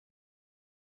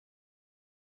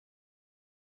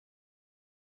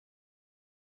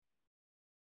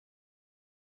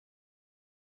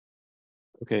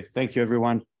Okay, thank you,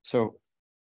 everyone. So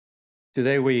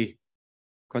today we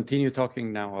continue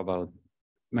talking now about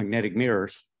magnetic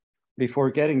mirrors.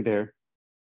 Before getting there,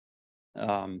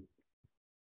 some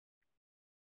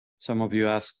of you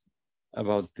asked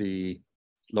about the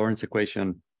Lorentz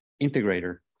equation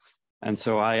integrator. And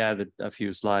so I added a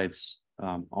few slides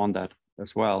on that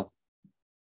as well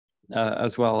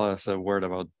as a word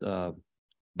about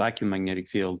vacuum magnetic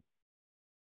field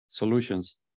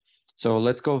solutions. So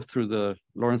let's go through the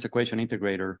Lorentz equation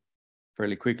integrator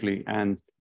fairly quickly. And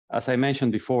as I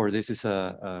mentioned before, this is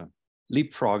a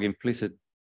leapfrog implicit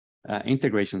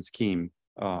integration scheme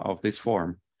of this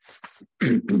form.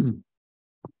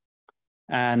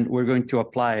 And we're going to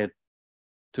apply it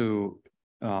to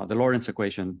the Lorentz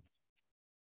equation.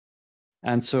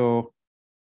 And so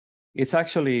it's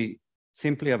actually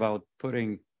simply about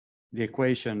putting the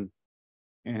equation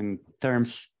in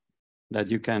terms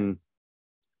that you can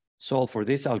solve for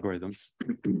this algorithm,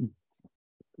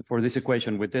 for this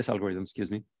equation with this algorithm, excuse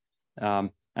me.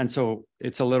 And so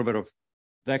it's a little bit of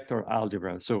vector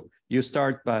algebra. So you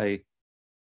start by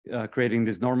creating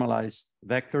this normalized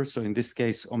vector. So in this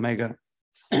case, omega,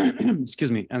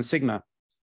 excuse me, and sigma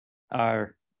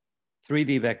are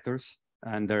 3D vectors,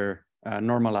 and they're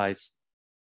normalized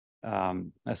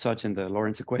as such in the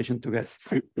Lorentz equation to get,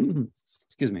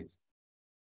 excuse me,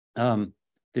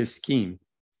 this scheme.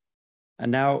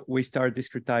 And now we start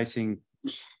discretizing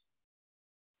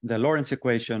the Lorentz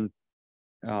equation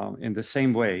in the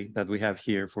same way that we have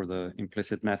here for the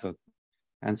implicit method.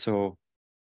 And so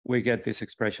we get this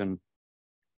expression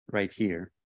right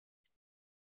here.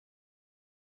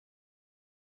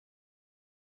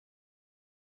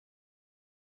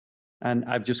 And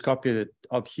I've just copied it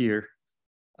up here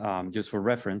just for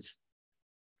reference.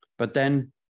 But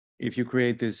then if you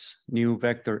create this new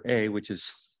vector A, which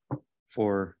is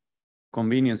for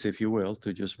convenience, if you will,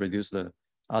 to just reduce the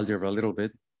algebra a little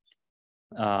bit,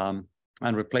 and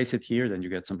replace it here, then you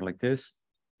get something like this.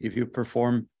 If you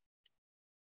perform,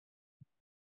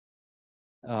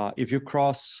 if you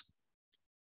cross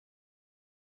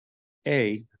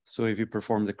A, so if you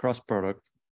perform the cross product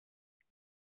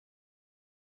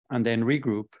and then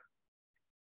regroup,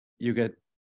 you get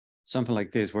something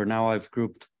like this, where now I've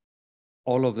grouped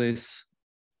all of this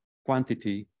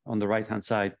quantity on the right-hand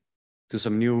side to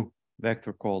some new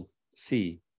vector called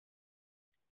C.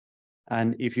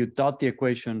 And if you dot the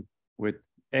equation with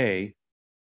A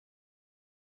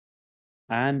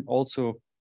and also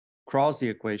cross the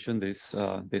equation, this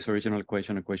original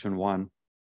equation, equation 1,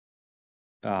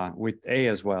 with A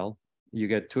as well, you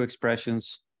get two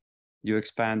expressions. You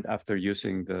expand after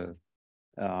using the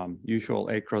usual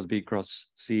A cross B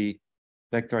cross C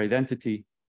vector identity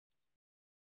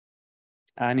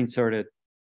and insert it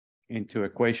into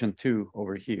equation 2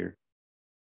 over here.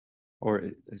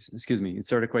 Or excuse me,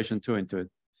 insert equation 2 into it.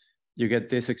 You get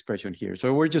this expression here.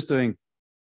 So we're just doing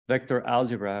vector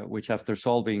algebra, which after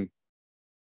solving,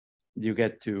 you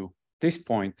get to this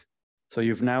point. So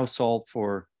you've now solved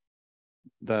for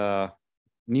the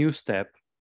new step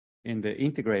in the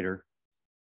integrator,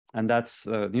 and that's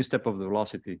the new step of the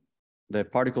velocity. The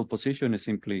particle position is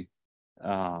simply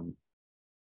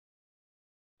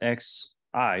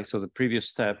xi, so the previous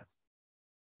step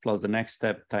plus the next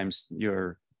step times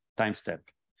your time step.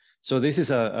 So this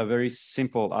is a very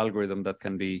simple algorithm that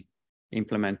can be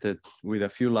implemented with a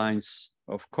few lines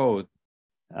of code.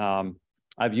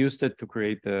 I've used it to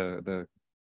create the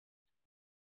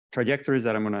trajectories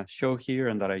that I'm going to show here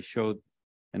and that I showed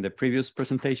in the previous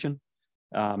presentation.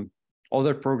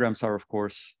 Other programs are, of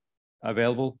course,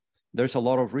 available. There's a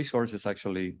lot of resources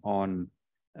actually on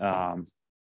from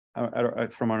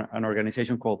an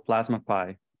organization called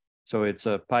PlasmaPy. So it's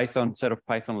a set of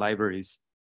Python libraries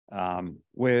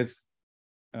with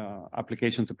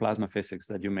application to plasma physics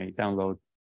that you may download.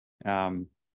 And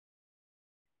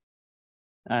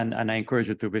I encourage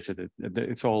you to visit it.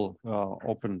 It's all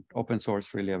open source,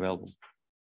 freely available.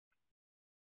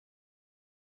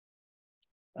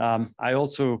 I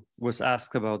also was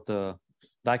asked about the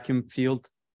vacuum field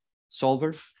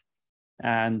solver,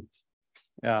 and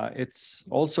it's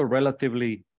also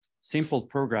relatively simple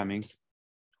programming.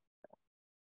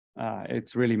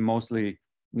 It's really mostly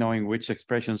knowing which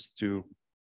expressions to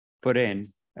put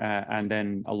in, and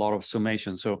then a lot of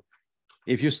summation. So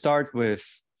if you start with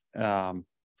the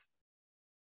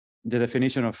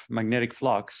definition of magnetic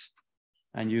flux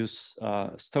and use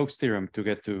Stokes' theorem to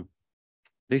get to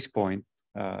this point,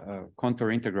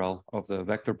 contour integral of the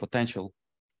vector potential.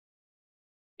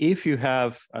 If you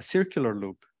have a circular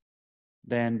loop,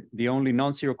 then the only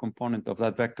non-zero component of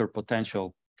that vector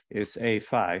potential is A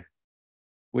phi,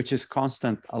 which is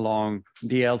constant along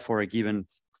dl for a given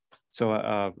So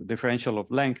a differential of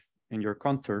length in your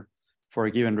contour for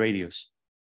a given radius.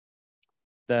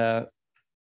 The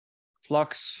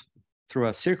flux through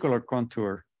a circular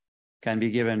contour can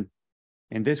be given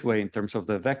in this way in terms of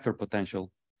the vector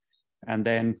potential. And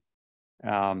then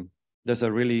there's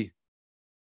a really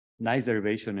nice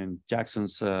derivation in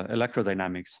Jackson's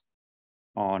electrodynamics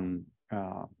on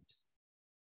the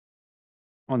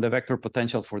vector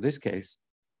potential for this case,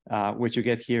 which you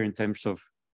get here in terms of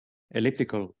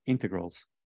elliptical integrals,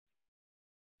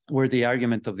 where the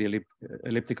argument of the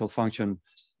elliptical function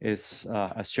is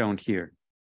as shown here.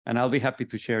 And I'll be happy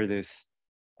to share this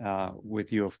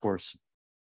with you, of course,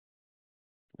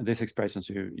 this expression,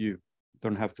 so you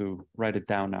don't have to write it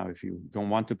down now if you don't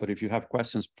want to, but if you have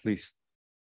questions, please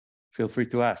feel free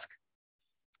to ask.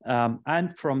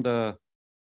 And from the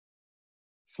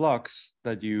flux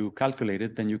that you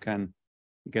calculated, then you can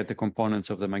get the components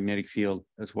of the magnetic field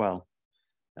as well.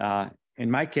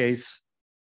 In my case,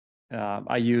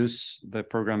 I use the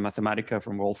program Mathematica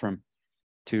from Wolfram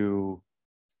to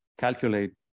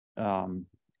calculate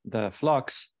the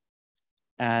flux,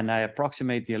 and I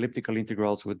approximate the elliptical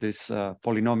integrals with these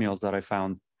polynomials that I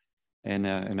found in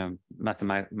a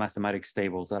mathematics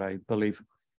tables that I believe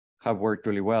have worked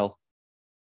really well.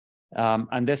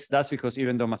 And that's because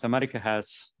even though Mathematica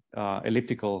has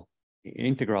elliptical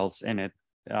integrals in it,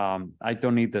 I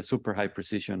don't need the super high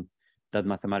precision that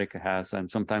Mathematica has,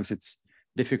 and sometimes it's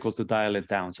difficult to dial it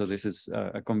down. So this is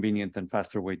a convenient and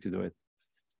faster way to do it.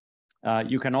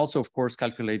 You can also, of course,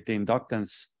 calculate the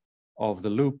inductance of the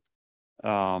loop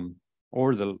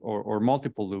or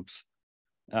multiple loops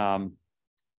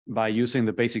by using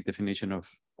the basic definition of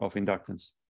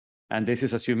inductance. And this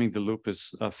is assuming the loop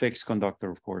is a fixed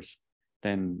conductor, of course.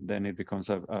 Then it becomes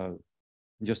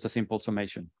just a simple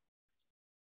summation.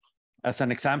 As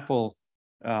an example,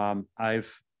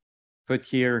 I've put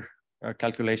here a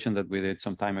calculation that we did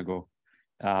some time ago.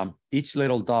 Each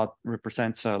little dot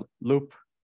represents a loop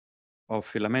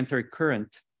of filamentary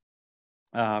current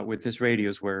with this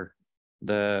radius where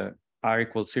the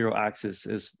r=0 axis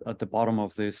is at the bottom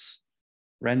of this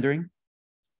rendering.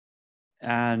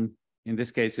 And in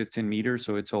this case, it's in meters,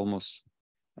 so it's almost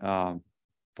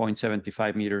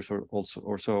 0.75 meters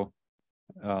or so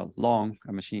long,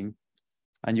 a machine.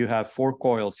 And you have 4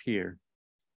 coils here.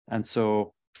 And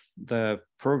so the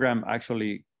program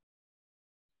actually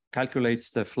calculates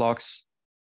the flux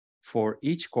for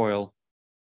each coil,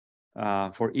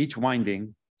 for each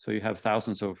winding. So you have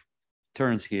thousands of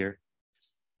turns here.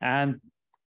 And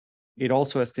it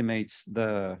also estimates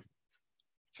the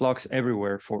flux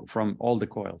everywhere from all the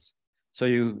coils. So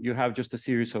you have just a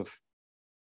series of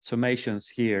summations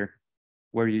here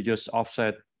where you just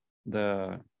offset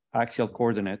the axial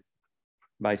coordinate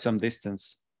by some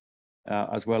distance,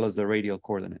 as well as the radial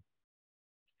coordinate.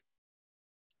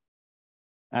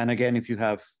 And again, if you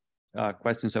have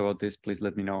questions about this, please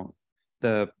let me know.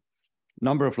 The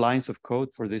number of lines of code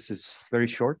for this is very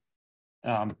short.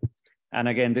 And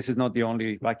again, this is not the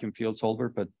only vacuum field solver,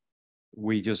 but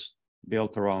we just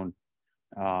built our own,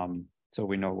 so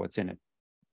we know what's in it.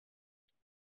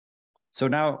 So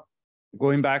now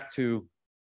going back to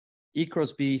E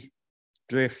cross B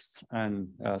drifts and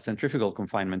centrifugal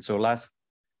confinement. So last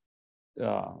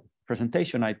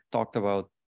presentation, I talked about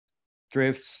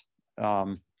drifts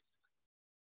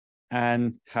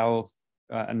and how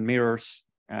and mirrors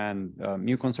and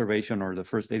mu conservation, or the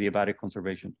first adiabatic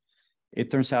conservation. It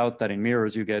turns out that in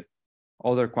mirrors, you get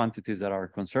other quantities that are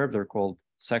conserved. They're called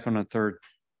second and third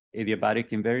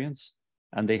adiabatic invariants,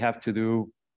 and they have to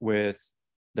do with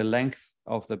the length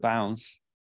of the bounce,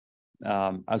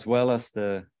 as well as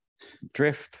the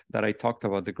drift that I talked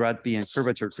about, the grad B and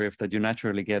curvature drift that you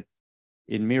naturally get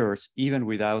in mirrors, even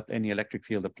without any electric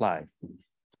field applied.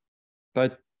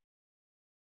 But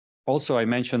also, I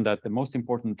mentioned that the most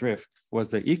important drift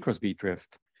was the E cross B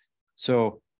drift.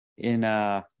 So in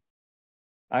a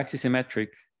axisymmetric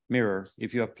mirror,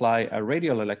 if you apply a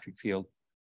radial electric field,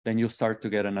 then you'll start to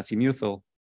get an azimuthal,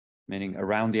 meaning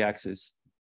around the axis,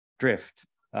 drift,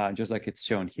 just like it's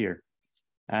shown here.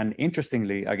 And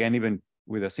interestingly, again, even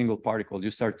with a single particle, you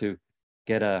start to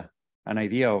get an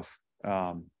idea of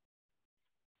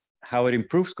how it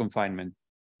improves confinement.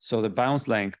 So the bounce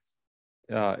length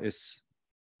is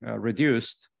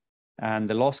reduced, and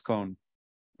the loss cone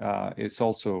is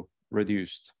also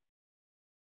reduced.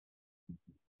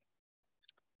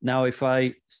 Now, if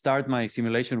I start my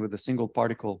simulation with a single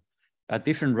particle at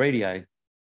different radii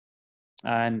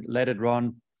and let it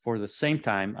run for the same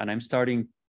time, and I'm starting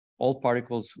all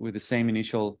particles with the same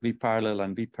initial V parallel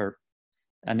and V perp.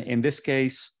 And in this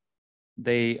case,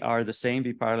 they are the same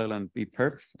V parallel and V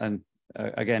perp. And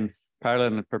again,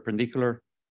 parallel and perpendicular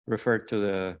referred to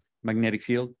the magnetic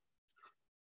field.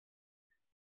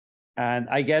 And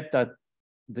I get that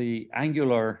the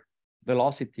angular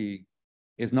velocity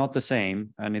is not the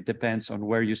same, and it depends on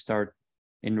where you start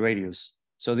in radius.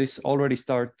 So this already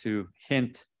starts to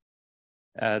hint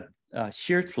at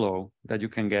shear flow that you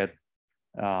can get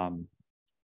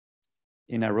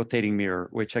in a rotating mirror,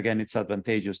 which again, it's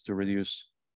advantageous to reduce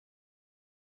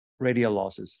radial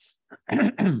losses.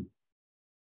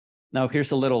 Now,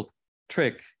 here's a little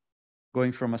trick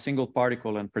going from a single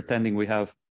particle and pretending we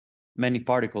have many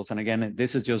particles. And again,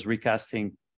 this is just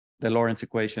recasting the Lorentz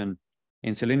equation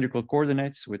in cylindrical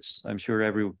coordinates, which I'm sure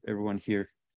everyone here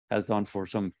has done for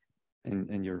some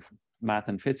in your math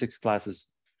and physics classes.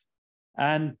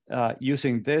 And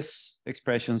using this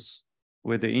expressions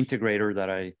with the integrator that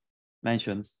I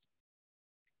mentioned.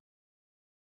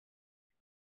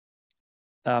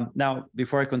 Now,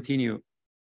 before I continue,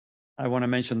 I want to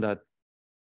mention that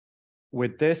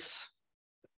with this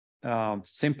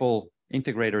simple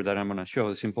integrator that I'm going to show,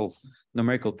 the simple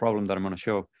numerical problem that I'm going to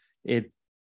show, it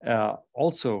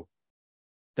also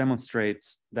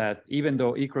demonstrates that even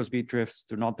though E cross B drifts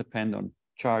do not depend on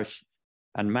charge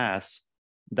and mass,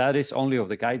 that is only of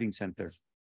the guiding center.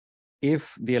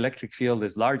 If the electric field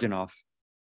is large enough,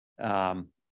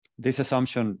 this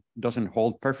assumption doesn't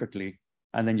hold perfectly,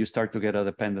 and then you start to get a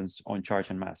dependence on charge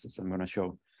and mass, as I'm going to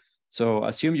show. So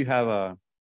assume you have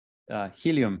a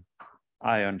helium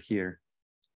ion here,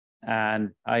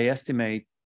 and I estimate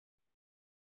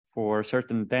for a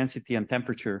certain density and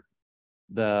temperature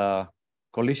the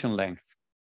collision length,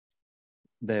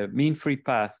 the mean free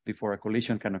path before a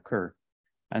collision can occur.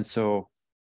 And so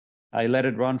I let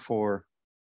it run for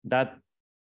that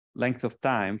length of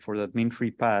time, for that mean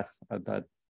free path at that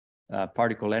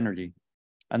particle energy.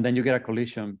 And then you get a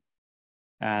collision,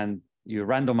 and you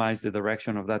randomize the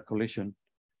direction of that collision,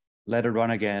 let it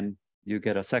run again, you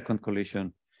get a second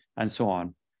collision, and so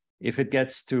on. If it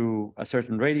gets to a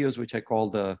certain radius, which I call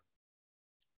the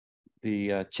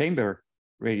chamber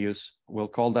radius, we'll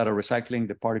call that a recycling.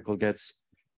 The particle gets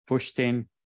pushed in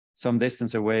some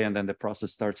distance away, and then the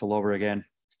process starts all over again.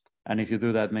 And if you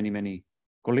do that many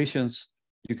collisions,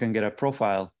 you can get a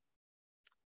profile.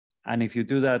 And if you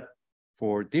do that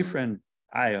for different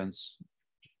ions,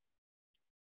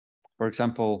 for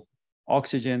example,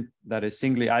 oxygen that is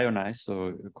singly ionized,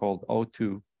 so called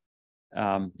O2,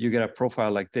 you get a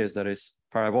profile like this that is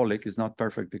parabolic. It's not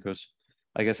perfect because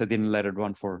I guess I didn't let it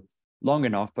run for long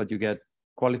enough, but you get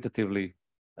qualitatively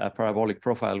a parabolic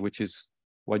profile, which is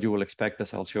what you will expect,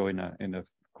 as I'll show in the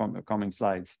coming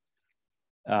slides.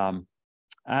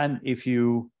 And if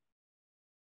you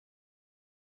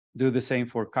do the same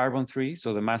for carbon-3,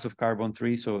 so the mass of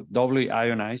carbon-3, so doubly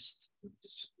ionized,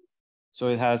 so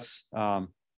it has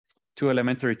 2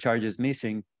 elementary charges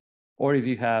missing, or if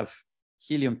you have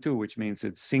helium-2, which means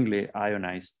it's singly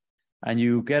ionized, and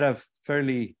you get a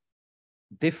fairly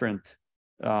different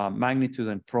magnitude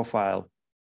and profile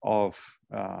of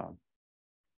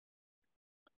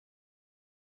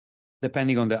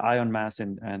depending on the ion mass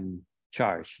and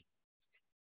charge.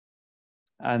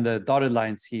 And the dotted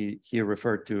lines here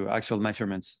refer to actual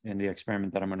measurements in the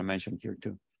experiment that I'm going to mention here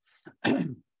too.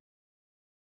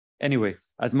 Anyway,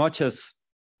 as much as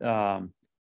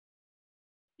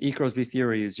E cross B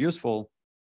theory is useful,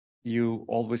 you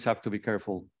always have to be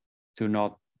careful to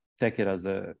not take it as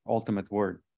the ultimate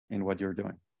word in what you're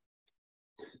doing.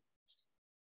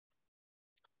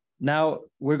 Now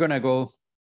we're going to go,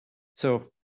 so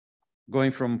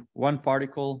going from one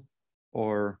particle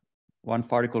or one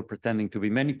particle pretending to be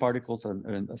many particles,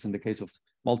 and as in the case of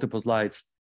multiple slides,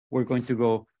 we're going to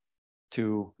go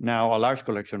to now a large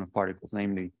collection of particles,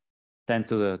 namely 10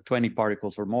 to the 20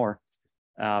 particles or more.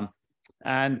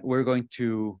 And we're going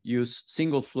to use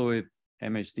single fluid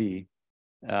MHD.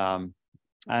 And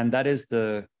that is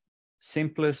the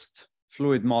simplest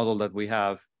fluid model that we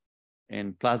have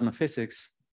in plasma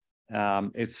physics.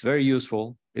 It's very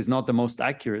useful. It's not the most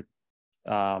accurate,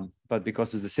 but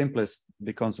because it's the simplest, it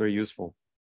becomes very useful.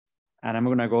 And I'm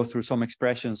going to go through some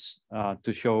expressions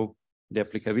to show the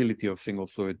applicability of single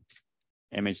fluid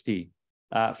MHD.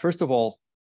 First of all,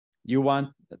 you want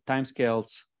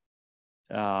timescales.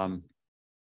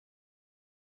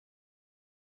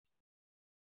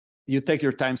 You take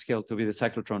your timescale to be the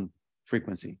cyclotron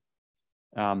frequency,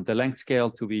 the length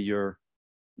scale to be your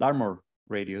Larmor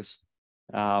radius,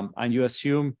 and you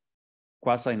assume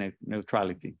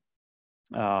quasi-neutrality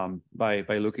by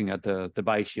looking at the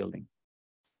bi-shielding.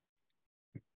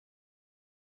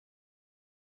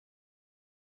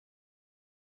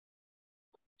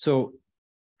 So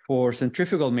for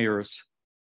centrifugal mirrors,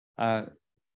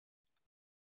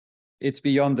 it's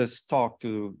beyond this talk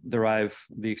to derive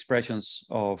the expressions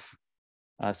of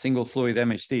a single fluid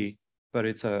MHD, but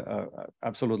it's a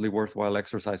absolutely worthwhile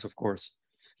exercise, of course,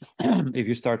 if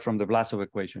you start from the Vlasov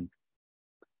equation.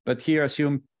 But here,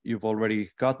 assume you've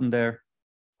already gotten there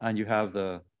and you have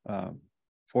the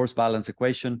force balance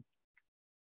equation.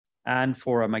 And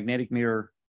for a magnetic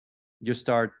mirror, you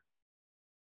start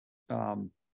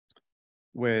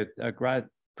with a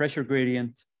pressure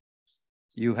gradient.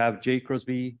 You have J cross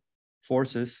B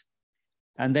forces,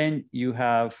 and then you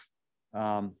have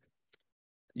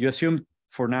you assume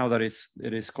for now that it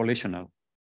is collisional,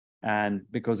 and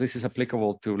because this is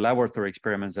applicable to laboratory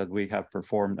experiments that we have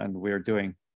performed and we're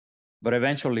doing, but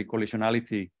eventually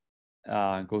collisionality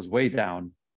goes way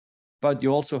down. But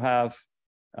you also have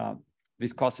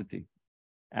viscosity,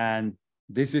 and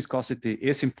this viscosity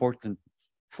is important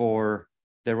for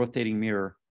the rotating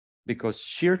mirror because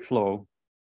shear flow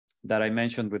that I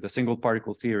mentioned with the single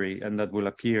particle theory and that will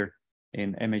appear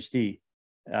in MHD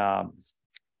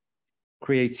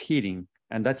creates heating,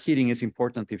 and that heating is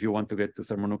important if you want to get to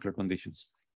thermonuclear conditions.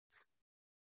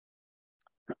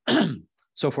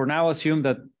 So for now, assume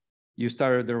that you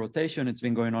started the rotation, it's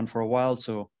been going on for a while,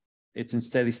 so it's in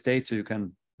steady state, so you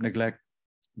can neglect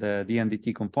the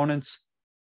DMDT components.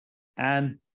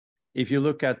 And if you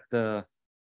look at the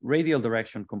radial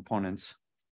direction components,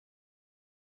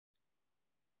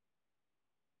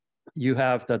 you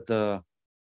have that the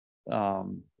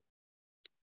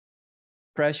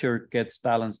pressure gets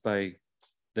balanced by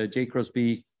the J cross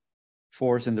B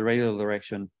force in the radial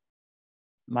direction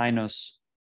minus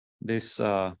this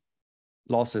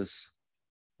losses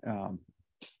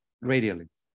radially.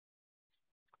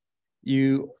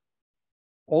 You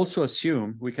also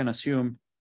assume, we can assume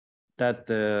that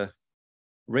the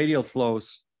radial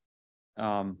flows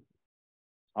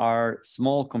are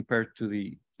small compared to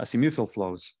the azimuthal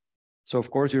flows. So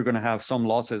of course you're going to have some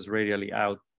losses radially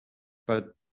out, but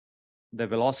the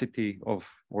velocity of,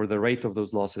 or the rate of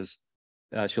those losses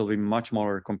shall be much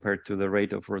smaller compared to the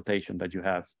rate of rotation that you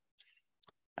have.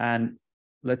 And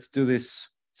let's do this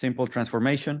simple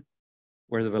transformation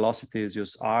where the velocity is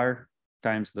just r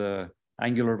times the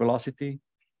angular velocity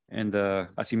and the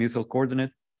azimuthal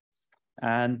coordinate.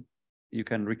 And you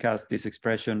can recast this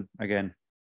expression again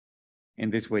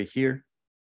in this way here.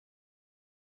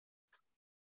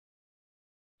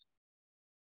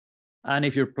 And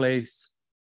if you place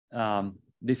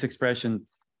this expression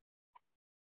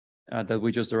that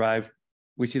we just derived,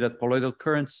 we see that colloidal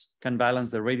currents can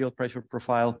balance the radial pressure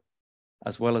profile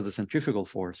as well as the centrifugal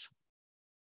force.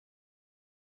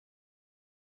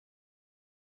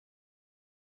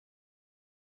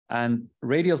 And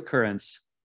radial currents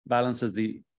balances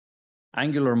the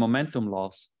angular momentum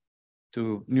loss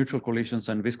to neutral collisions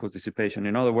and viscous dissipation.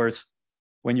 In other words,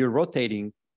 when you're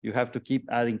rotating, you have to keep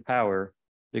adding power,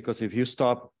 because if you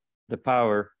stop the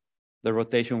power, the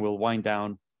rotation will wind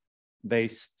down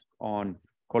based on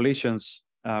collisions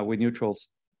with neutrals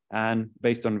and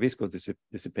based on viscous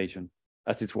dissipation.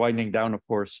 As it's winding down, of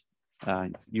course,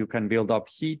 you can build up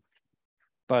heat,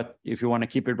 but if you want to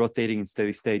keep it rotating in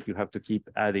steady state, you have to keep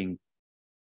adding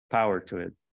power to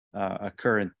it, a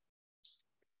current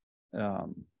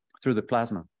through the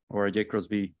plasma, or a J cross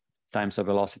B times a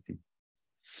velocity.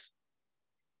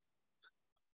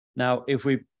 Now, if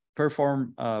we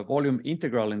perform a volume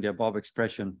integral in the above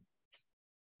expression,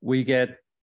 we get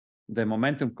the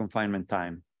momentum confinement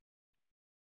time,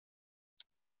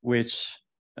 which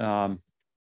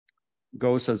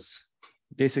goes as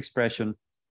this expression,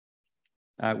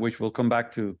 which we'll come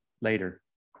back to later.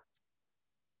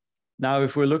 Now,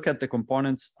 if we look at the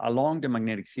components along the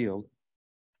magnetic field,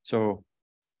 so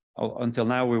until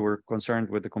now we were concerned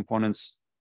with the components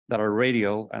that are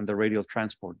radial and the radial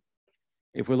transport.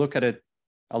 If we look at it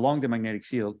along the magnetic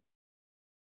field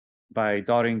by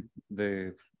dotting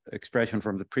the expression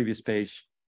from the previous page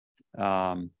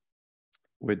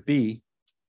with B,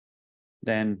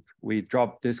 then we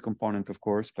drop this component, of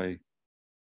course, by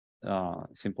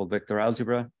simple vector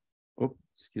algebra. Oh,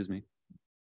 excuse me.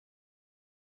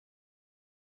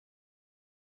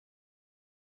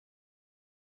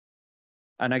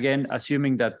 And again,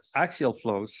 assuming that axial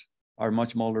flows are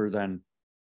much smaller than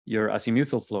your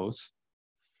azimuthal flows,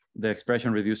 the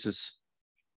expression reduces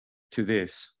to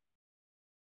this.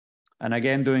 And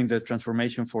again, doing the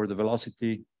transformation for the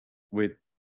velocity with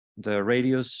the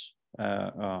radius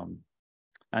and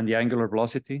the angular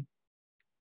velocity.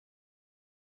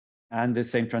 And the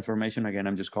same transformation, again,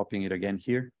 I'm just copying it again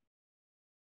here.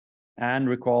 And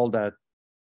recall that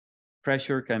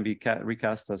pressure can be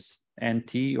recast as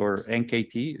NT or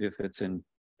NKT if it's in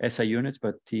SI units,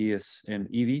 but T is in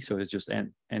EV, so it's just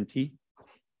NT.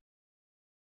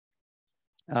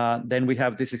 then we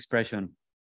have this expression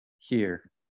here.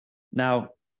 Now,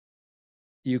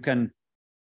 you can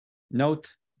note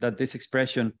that this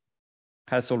expression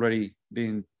has already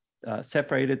been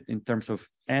separated in terms of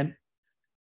n.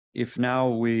 If now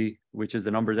which is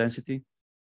the number density,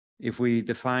 if we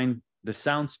define the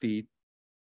sound speed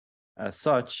as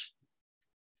such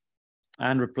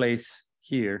and replace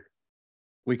here,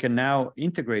 we can now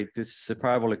integrate this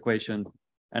separable equation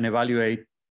and evaluate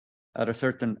at a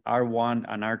certain R1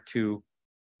 and R2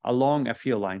 along a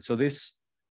field line. So this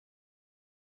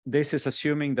is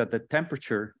assuming that the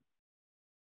temperature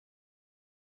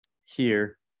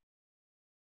here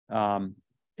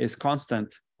is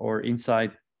constant, or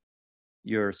inside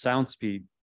your sound speed,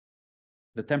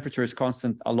 the temperature is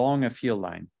constant along a field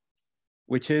line,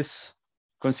 which is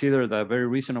considered a very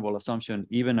reasonable assumption,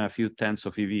 even a few tenths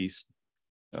of EVs,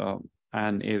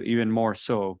 and even more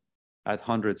so at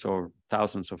hundreds or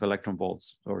thousands of electron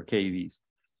volts or keVs.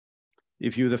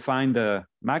 If you define the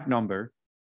Mach number,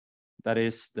 that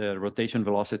is the rotation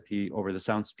velocity over the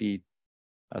sound speed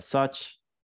as such,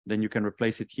 then you can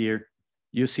replace it here.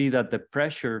 You see that the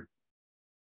pressure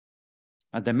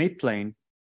at the midplane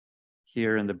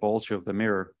here in the bulge of the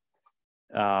mirror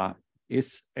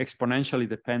is exponentially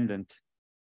dependent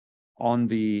on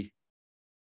the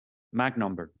Mach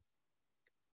number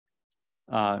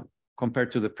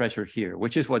compared to the pressure here,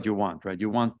 which is what you want, right? You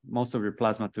want most of your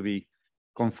plasma to be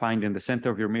confined in the center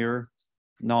of your mirror,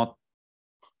 not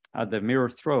at the mirror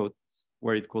throat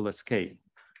where it could escape.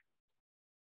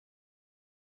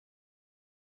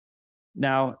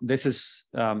 Now, this is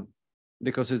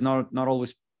because it's not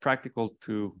always practical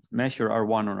to measure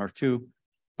R1 or R2,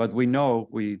 but we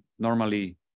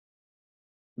normally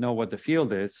know what the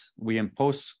field is. We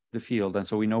impose the field, and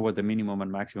so we know what the minimum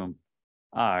and maximum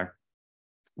are.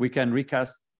 We can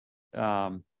recast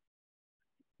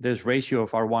this ratio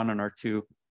of R1 and R2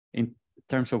 in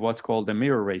terms of what's called the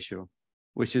mirror ratio,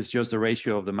 which is just the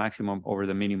ratio of the maximum over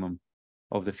the minimum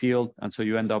of the field. And so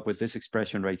you end up with this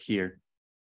expression right here.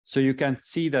 So you can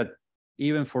see that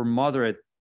even for moderate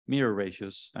mirror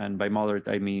ratios, and by moderate,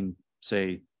 I mean,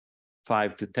 say,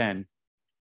 5 to 10,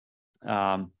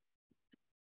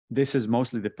 this is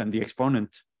mostly dependent, the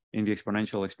exponent in the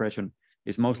exponential expression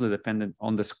is mostly dependent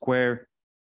on the square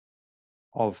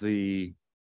of the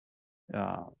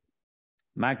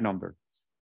Mach number.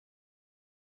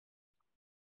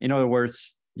 In other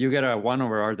words, you get a 1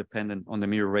 over R dependent on the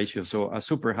mirror ratio. So a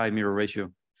super high mirror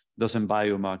ratio doesn't buy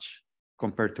you much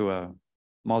compared to a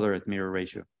moderate mirror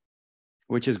ratio,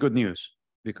 which is good news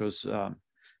because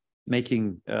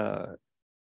making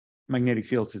magnetic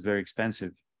fields is very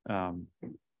expensive.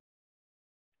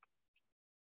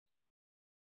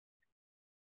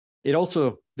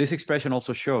 This expression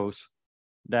also shows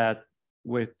that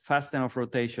with fast enough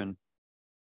rotation,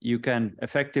 you can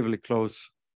effectively close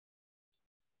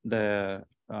the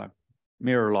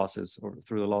mirror losses or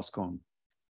through the loss cone.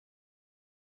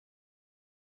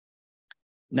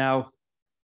 Now,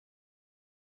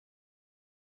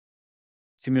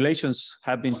 simulations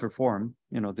have been performed.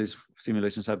 These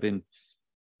simulations have been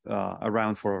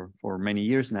around for many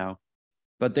years now,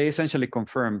 but they essentially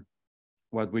confirm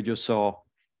what we just saw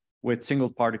with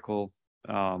single particle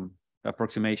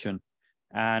approximation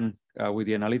and with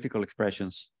the analytical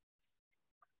expressions,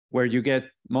 where you get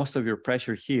most of your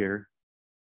pressure here.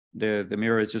 The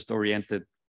mirror is just oriented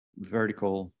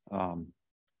vertical.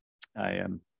 I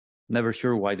am never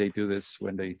sure why they do this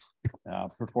when they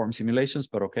perform simulations,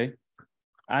 but okay.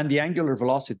 And the angular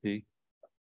velocity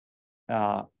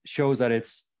shows that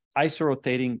it's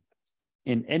isorotating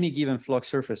in any given flux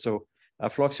surface. So a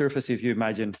flux surface, if you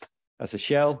imagine as a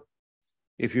shell,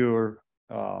 if you're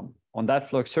on that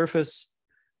flux surface,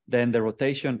 then the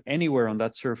rotation anywhere on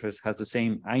that surface has the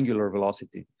same angular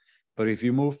velocity. But if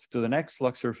you move to the next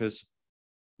flux surface,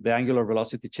 the angular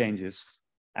velocity changes.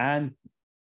 And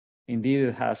indeed,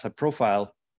 it has a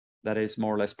profile that is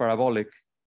more or less parabolic.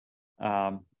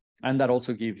 And that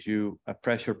also gives you a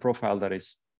pressure profile that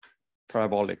is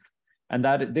parabolic. And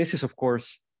this is, of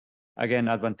course, again,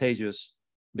 advantageous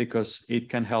because it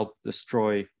can help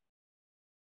destroy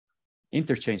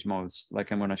interchange modes,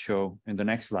 like I'm going to show in the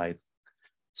next slide.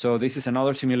 So this is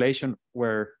another simulation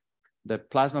where the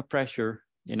plasma pressure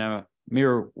in a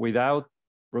mirror without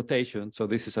rotation, so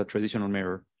this is a traditional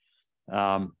mirror,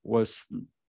 was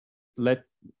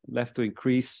left to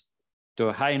increase to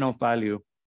a high enough value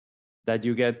that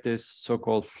you get this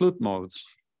so-called flute modes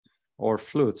or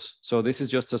flutes. So this is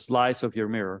just a slice of your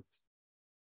mirror.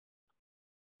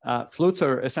 Flutes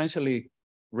are essentially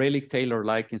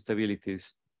Rayleigh-Taylor-like instabilities,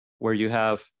 where you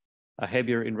have a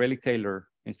heavier, in Rayleigh-Taylor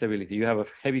instability, you have a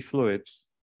heavy fluid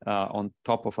on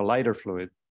top of a lighter fluid.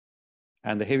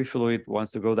 and the heavy fluid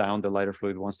wants to go down, the lighter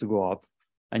fluid wants to go up,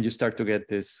 and you start to get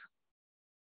this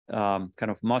kind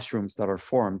of mushrooms that are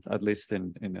formed, at least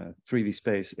in a 3D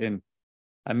space. In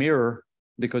a mirror,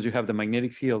 because you have the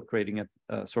magnetic field creating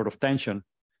a sort of tension,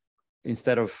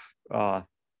 instead of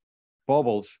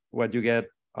bubbles, what you get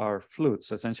are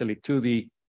flutes, essentially 2D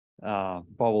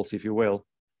bubbles, if you will.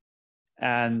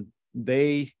 And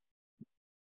they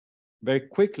very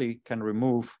quickly can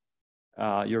remove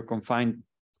your confined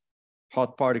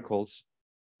hot particles.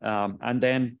 And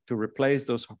then to replace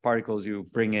those particles, you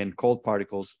bring in cold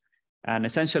particles. And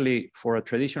essentially, for a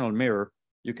traditional mirror,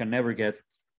 you can never get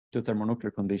to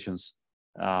thermonuclear conditions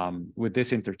with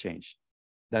this interchange.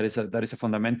 That is a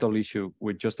fundamental issue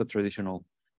with just a traditional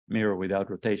mirror without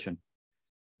rotation.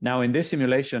 Now, in this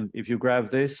simulation, if you grab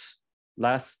this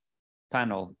last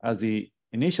panel as the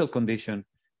initial condition,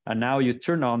 and now you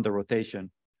turn on the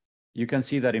rotation, you can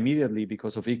see that immediately,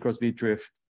 because of E cross B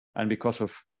drift and because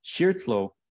of shear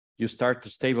flow, you start to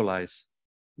stabilize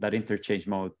that interchange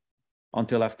mode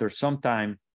until after some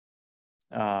time,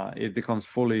 it becomes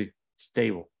fully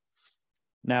stable.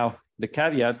 Now, the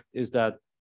caveat is that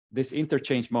this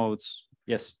interchange modes,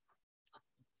 yes?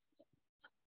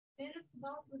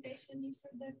 About rotation, you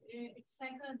said that it's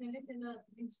like a relative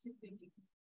instability.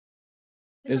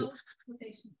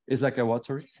 Rotation. Is like a what,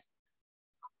 sorry?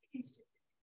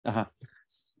 Uh-huh.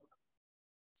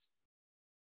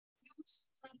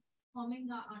 Forming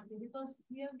the RT, because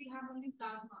here we have only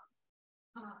plasma.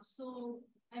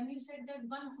 And you said that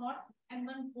one hot and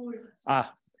one cold.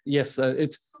 Yes,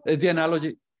 it's the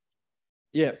analogy.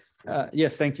 Yeah,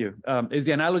 yes, thank you. It's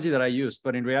the analogy that I used,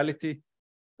 but in reality,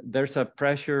 there's a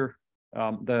pressure.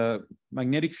 The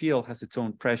magnetic field has its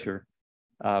own pressure,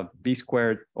 B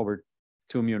squared over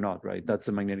 2 mu naught, right? That's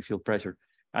the magnetic field pressure.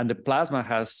 And the plasma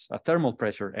has a thermal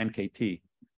pressure, NKT.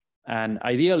 And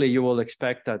ideally, you will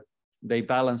expect that they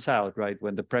balance out, right?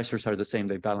 When the pressures are the same,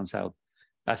 they balance out.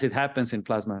 As it happens in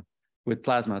plasma, with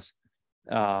plasmas,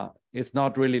 it's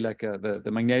not really like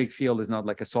the magnetic field is not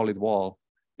like a solid wall.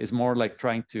 It's more like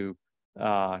trying to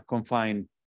confine,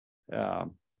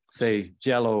 say,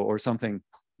 jello or something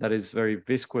that is very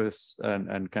viscous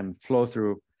and can flow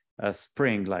through a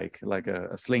spring, like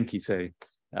a slinky, say.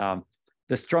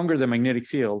 The stronger the magnetic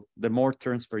field, the more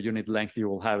turns per unit length you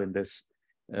will have in this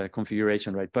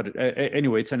configuration, right? But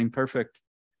anyway, it's an imperfect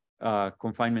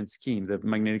confinement scheme. The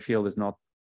magnetic field is not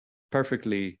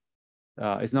perfectly,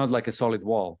 it's not like a solid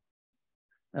wall.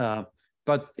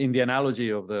 But in the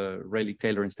analogy of the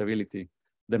Rayleigh-Taylor instability,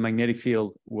 the magnetic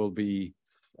field will be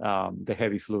the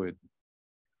heavy fluid.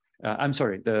 I'm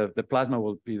sorry, the plasma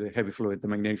will be the heavy fluid. The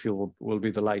magnetic field will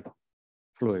be the light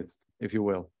fluid, if you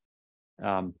will.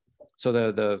 So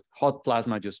the hot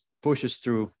plasma just pushes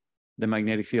through the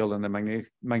magnetic field, and the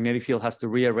magnetic field has to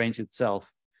rearrange itself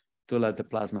to let the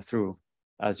plasma through,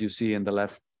 as you see in the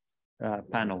left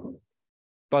panel.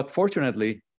 But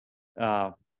fortunately,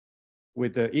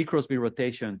 with the E cross B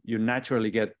rotation, you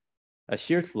naturally get a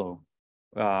shear flow,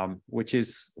 which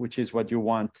is what you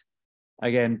want.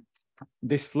 Again,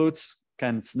 these flutes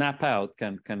can snap out,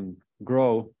 can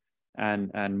grow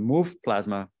and move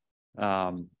plasma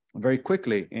very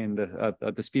quickly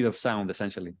at the speed of sound,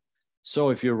 essentially.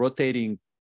 So if you're rotating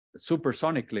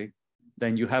supersonically,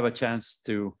 then you have a chance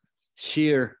to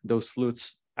shear those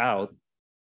flutes out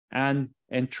and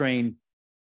entrain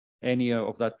any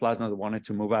of that plasma that wanted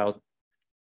to move out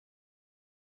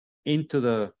into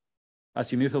the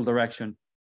azimuthal direction,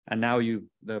 and now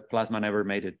the plasma never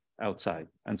made it outside.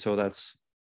 And so that's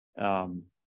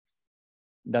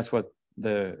what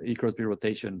the E cross B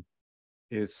rotation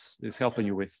is helping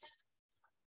you with.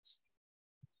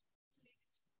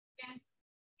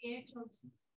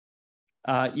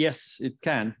 Yes, it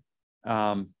can,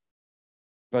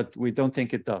 but we don't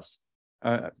think it does,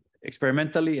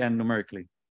 experimentally and numerically.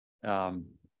 I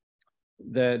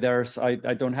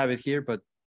don't have it here, but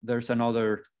there's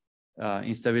another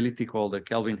instability called the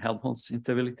Kelvin-Helmholtz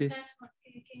instability. That's what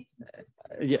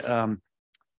Yeah.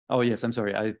 Oh yes, I'm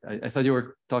sorry. I thought you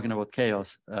were talking about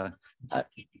chaos.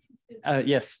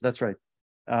 Yes, that's right.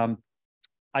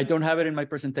 I don't have it in my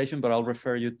presentation, but I'll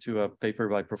refer you to a paper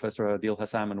by Professor Adil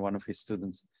Hassam and one of his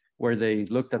students, where they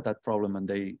looked at that problem and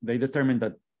they determined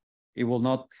that it will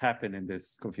not happen in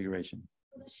this configuration.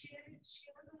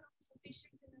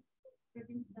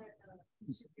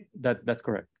 That's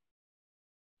correct.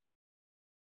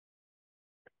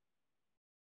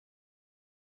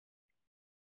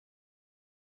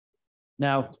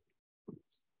 Now,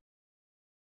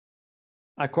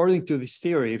 according to this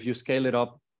theory, if you scale it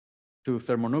up to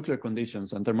thermonuclear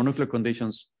conditions, and thermonuclear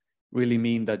conditions really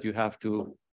mean that you have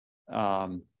to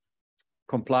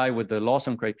comply with the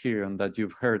Lawson criterion that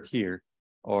you've heard here,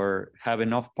 or have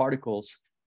enough particles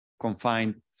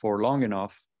confined for long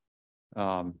enough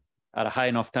at a high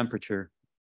enough temperature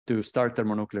to start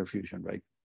thermonuclear fusion, right?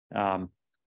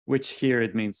 Which here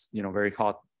it means, very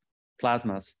hot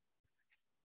plasmas.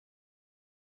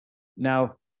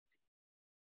 Now,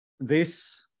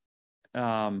 this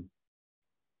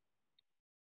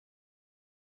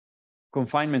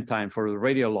confinement time for the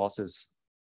radial losses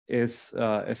is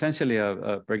essentially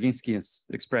a Berginsky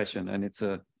expression, and it's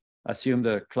assume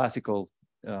the classical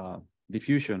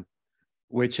diffusion,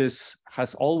 which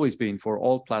has always been, for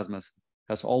all plasmas,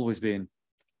 has always been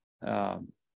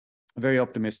very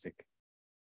optimistic.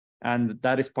 And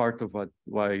that is part of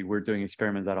why we're doing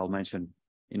experiments that I'll mention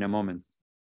in a moment.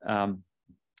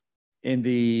 In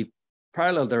the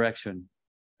parallel direction,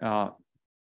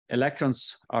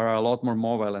 electrons are a lot more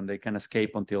mobile and they can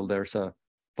escape until there's a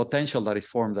potential that is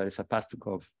formed, that is a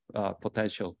Pastukov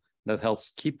potential that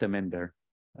helps keep them in there.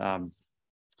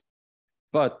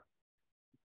 But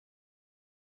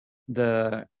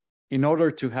in order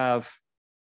to have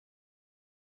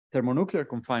thermonuclear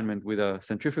confinement with a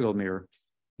centrifugal mirror,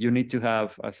 you need to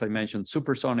have, as I mentioned,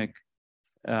 supersonic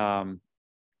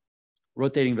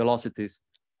rotating velocities.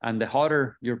 And the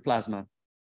hotter your plasma,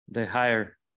 the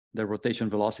higher the rotation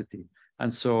velocity.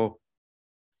 And so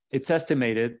it's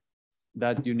estimated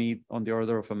that you need on the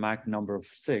order of a Mach number of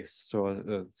 6,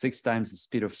 so 6 times the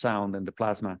speed of sound in the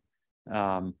plasma.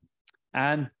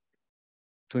 And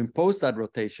to impose that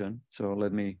rotation, so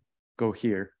let me go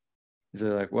here. Is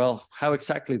like, well, how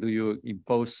exactly do you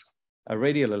impose a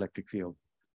radial electric field?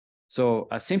 So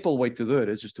a simple way to do it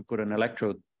is just to put an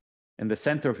electrode in the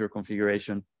center of your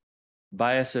configuration,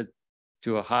 bias it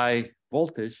to a high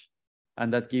voltage,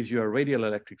 and that gives you a radial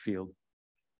electric field.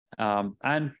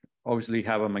 And obviously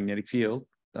have a magnetic field,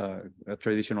 a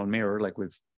traditional mirror like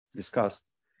we've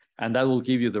discussed, and that will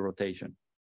give you the rotation.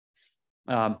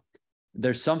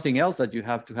 There's something else that you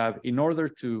have to have in order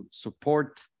to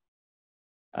support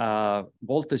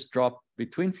voltage drop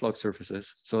between flux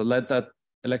surfaces. So let that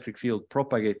electric field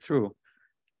propagate through.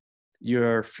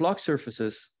 Your flux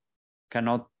surfaces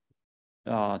cannot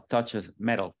touch a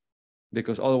metal,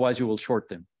 because otherwise you will short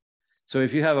them. So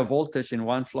if you have a voltage in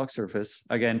one flux surface,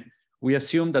 again, we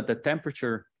assume that the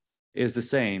temperature is the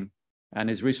same, and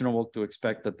it's reasonable to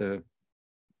expect that the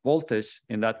voltage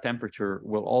in that temperature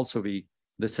will also be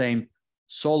the same,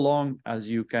 so long as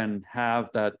you can have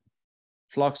that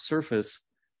flux surface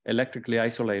electrically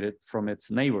isolated from its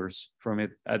neighbors, from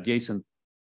its adjacent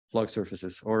flux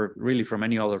surfaces, or really from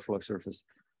any other flux surface.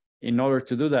 In order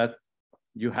to do that,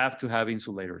 you have to have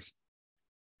insulators.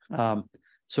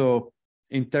 So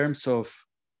in terms of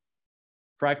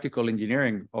practical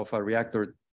engineering of a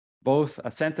reactor, both a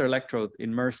center electrode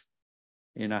immersed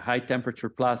in a high temperature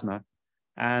plasma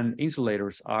and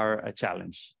insulators are a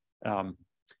challenge.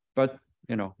 But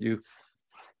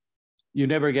you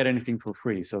never get anything for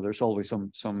free. So there's always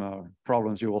some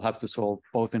problems you will have to solve,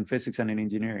 both in physics and in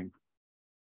engineering.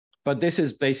 But this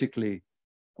is basically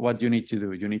what you need to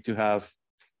do. You need to have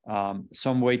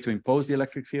some way to impose the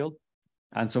electric field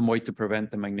and some way to prevent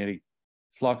the magnetic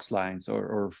flux lines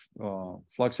or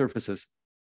flux surfaces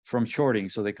from shorting,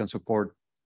 so they can support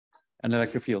an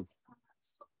electric field.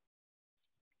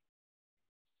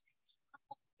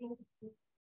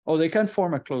 Oh, they can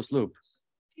form a closed loop.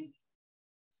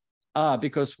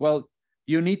 Because, well,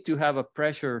 you need to have a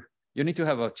pressure, you need to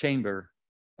have a chamber,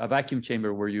 a vacuum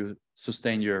chamber where you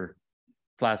sustain your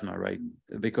plasma, right?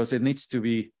 Because it needs to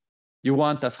be, you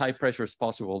want as high pressure as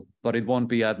possible, but it won't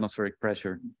be atmospheric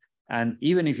pressure. And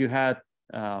even if you had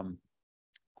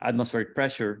atmospheric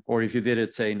pressure, or if you did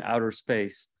it, say, in outer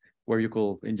space, where you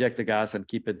could inject the gas and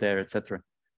keep it there, etc.,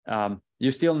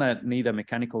 you still need a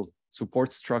mechanical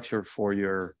support structure for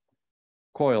your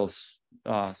coils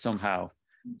somehow.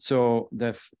 So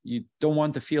you don't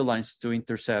want the field lines to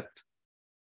intercept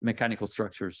mechanical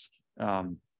structures.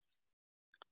 And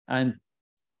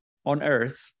on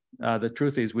Earth, the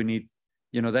truth is we need,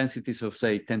 densities of,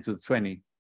 say, 10 to the 20,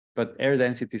 but air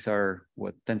densities are,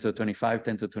 what, 10 to the 25,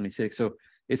 10 to the 26. So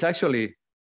it's actually,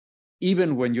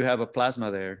 even when you have a plasma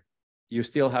there, you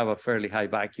still have a fairly high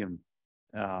vacuum.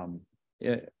 I'm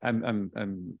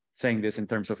saying this in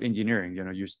terms of engineering.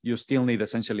 You still need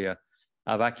essentially a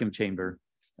vacuum chamber,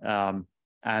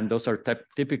 and those are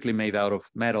typically made out of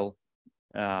metal.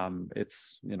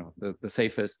 It's the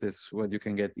safest, is what you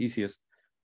can get easiest,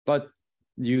 but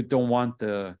you don't want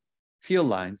the field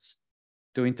lines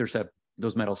to intercept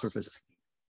those metal surfaces.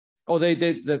 Oh,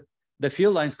 the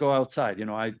field lines go outside.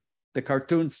 The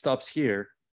cartoon stops here,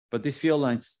 but these field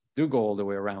lines do go all the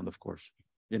way around. Of course,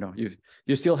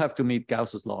 you still have to meet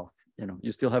Gauss's law.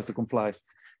 you still have to comply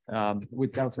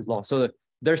with Gauss's law. So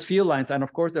there's field lines, and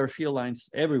of course there are field lines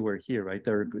everywhere here, right?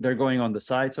 They're going on the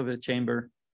sides of the chamber.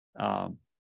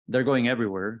 They're going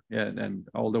everywhere, and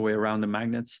all the way around the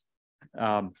magnets.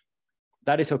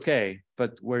 That is okay,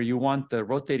 but where you want the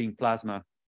rotating plasma,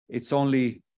 it's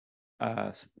only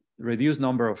a reduced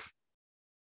number of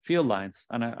field lines,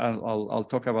 and I'll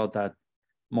talk about that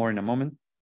more in a moment.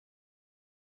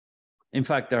 In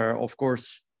fact, there are, of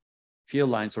course, field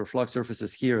lines or flux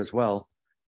surfaces here as well,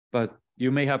 but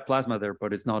you may have plasma there,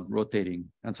 but it's not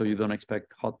rotating, and so you don't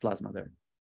expect hot plasma there.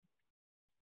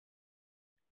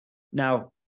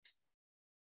 Now,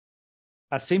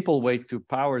 a simple way to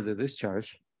power the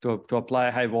discharge, to apply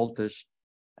a high voltage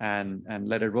and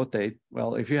let it rotate,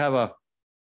 well, if you have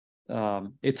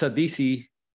it's a DC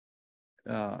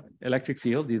electric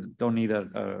field, you don't need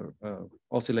a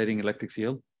oscillating electric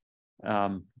field.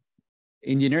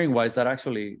 Engineering-wise, that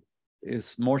actually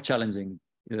is more challenging.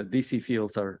 DC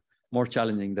fields are more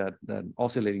challenging than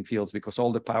oscillating fields, because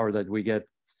all the power that we get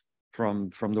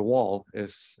from the wall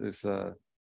is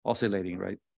oscillating,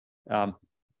 right?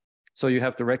 So you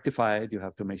have to rectify it. You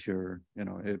have to make sure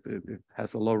it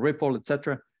has a low ripple,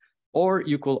 etc. Or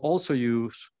you could also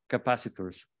use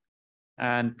capacitors.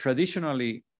 And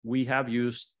traditionally, we have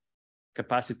used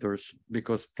capacitors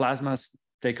because plasmas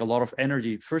take a lot of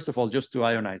energy, first of all, just to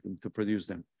ionize them, to produce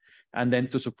them. And then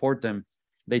to support them,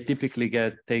 they typically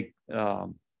take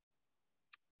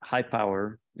high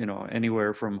power,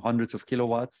 anywhere from hundreds of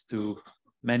kilowatts to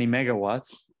many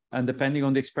megawatts. And depending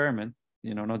on the experiment,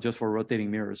 not just for rotating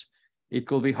mirrors, it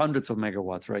could be hundreds of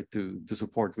megawatts, right, to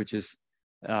support, which is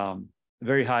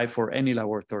very high for any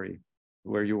laboratory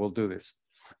where you will do this.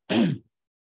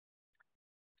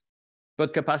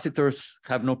 But capacitors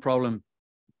have no problem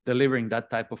delivering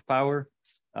that type of power,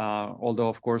 although,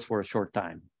 of course, for a short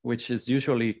time, which is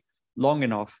usually long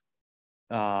enough,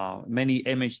 many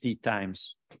MHD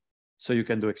times, so you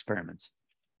can do experiments.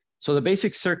 So the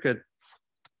basic circuit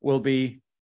will be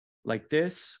like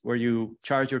this, where you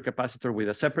charge your capacitor with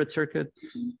a separate circuit.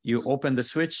 You open the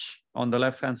switch on the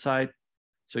left-hand side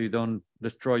so you don't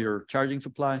destroy your charging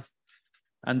supply.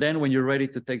 And then when you're ready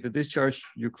to take the discharge,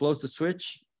 you close the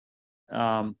switch.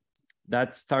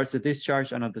 That starts the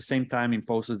discharge, and at the same time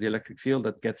imposes the electric field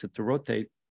that gets it to rotate.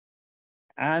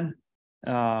 And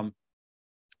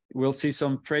we'll see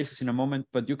some traces in a moment,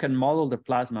 but you can model the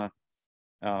plasma,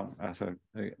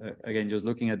 again, just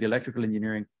looking at the electrical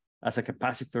engineering, as a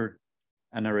capacitor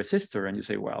and a resistor. And you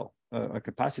say, well, a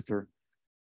capacitor,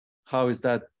 how is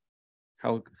that?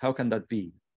 How can that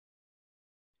be?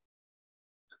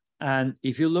 And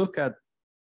if you look at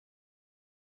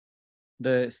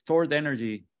the stored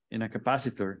energy in a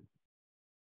capacitor,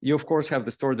 you of course have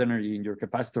the stored energy in your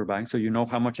capacitor bank, so you know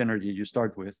how much energy you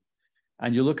start with.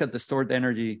 And you look at the stored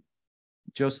energy,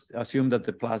 just assume that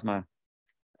the plasma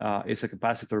is a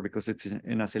capacitor because it's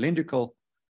in a cylindrical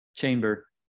chamber,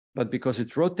 but because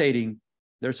it's rotating,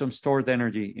 there's some stored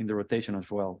energy in the rotation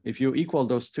as well. If you equal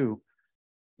those two,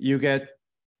 you get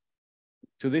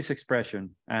to this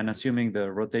expression, and assuming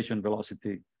the rotation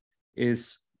velocity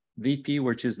is Vp,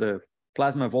 which is the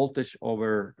plasma voltage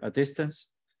over a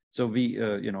distance. So V,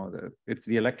 it's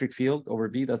the electric field over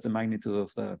V. That's the magnitude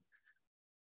of the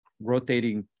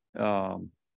rotating, the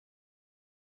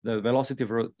velocity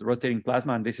of rotating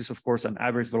plasma. And this is, of course, an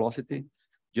average velocity,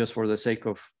 just for the sake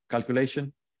of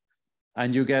calculation.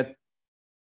 And you get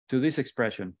to this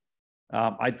expression.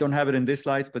 I don't have it in these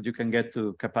slides, but you can get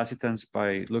to capacitance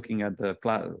by looking at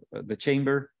the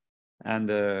chamber and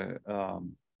the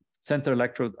center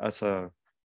electrode as a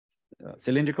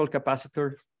cylindrical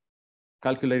capacitor,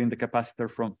 calculating the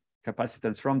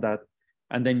capacitance from that,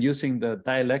 and then using the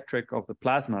dielectric of the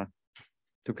plasma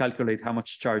to calculate how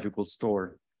much charge you could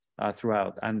store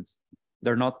throughout. And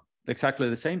they're not exactly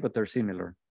the same, but they're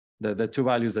similar, the two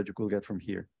values that you could get from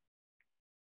here.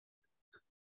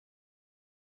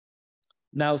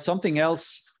 Now, something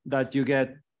else that you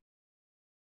get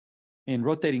in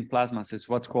rotating plasmas is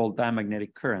what's called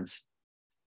diamagnetic currents.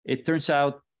 It turns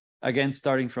out, again,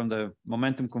 starting from the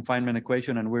momentum confinement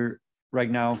equation, and we're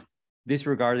right now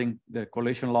disregarding the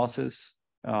collision losses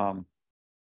and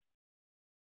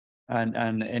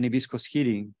any viscous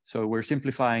heating. So we're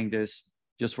simplifying this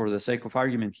just for the sake of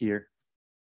argument here.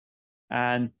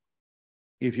 And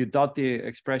if you dot the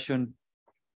expression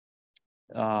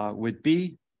with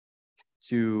B,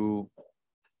 to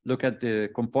look at the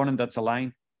component that's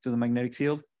aligned to the magnetic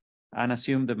field, and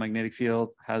assume the magnetic field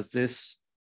has this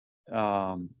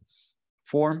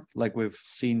form, like we've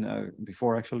seen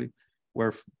before, actually,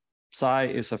 where psi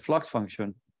is a flux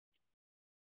function,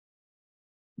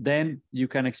 then you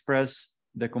can express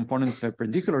the component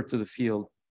perpendicular to the field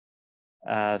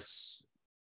as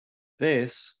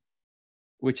this,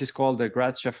 which is called the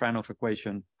Grad-Shafranov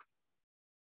equation.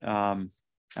 And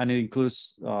it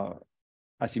includes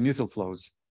azimuthal flows.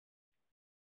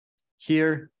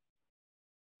 Here,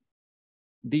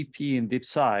 dP and dip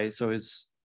psi, so it's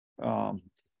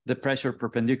the pressure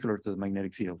perpendicular to the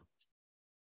magnetic field,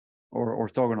 or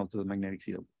orthogonal to the magnetic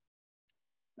field.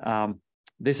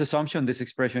 This assumption, this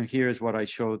expression here is what I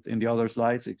showed in the other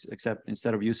slides, except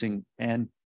instead of using N,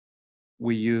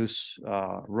 we use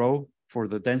rho for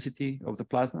the density of the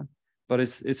plasma, but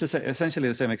it's essentially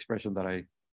the same expression that I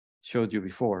showed you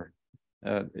before.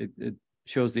 It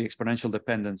shows the exponential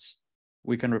dependence.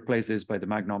 We can replace this by the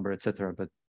Mach number, etc. But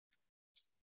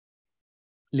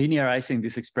linearizing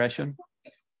this expression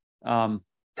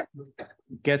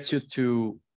gets you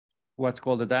to what's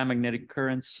called the diamagnetic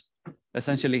currents,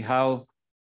 essentially how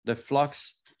the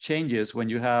flux changes when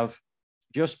you have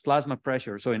just plasma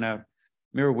pressure. So in a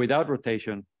mirror without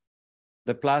rotation,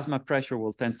 the plasma pressure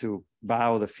will tend to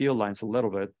bow the field lines a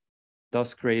little bit,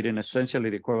 thus creating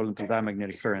essentially the equivalent of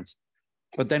diamagnetic currents.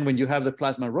 But then when you have the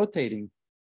plasma rotating,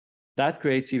 that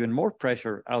creates even more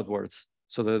pressure outwards.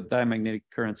 So the diamagnetic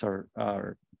currents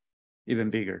are even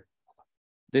bigger.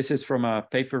 This is from a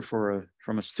paper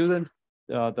from a student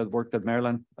that worked at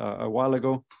Maryland a while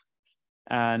ago.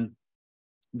 And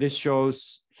this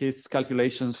shows his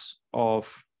calculations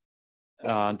of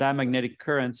diamagnetic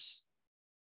currents,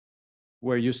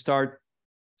 where you start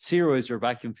 0 is your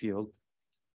vacuum field,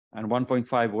 and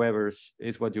 1.5 Webers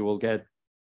is what you will get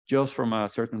just from a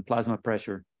certain plasma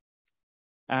pressure.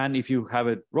 And if you have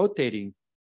it rotating,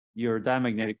 your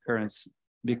diamagnetic currents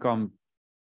become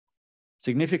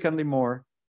significantly more,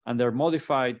 and they're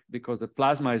modified because the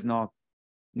plasma is not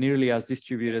nearly as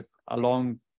distributed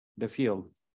along the field,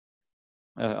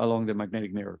 along the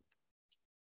magnetic mirror.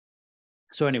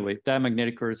 So anyway,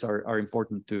 diamagnetic currents are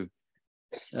important to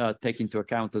take into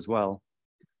account as well.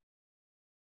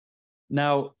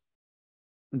 Now,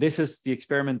 this is the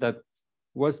experiment that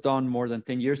was done more than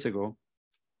 10 years ago,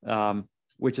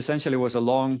 which essentially was a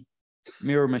long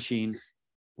mirror machine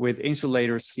with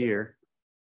insulators here.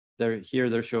 Here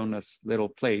they're shown as little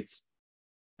plates,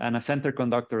 and a center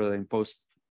conductor that imposed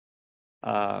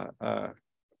high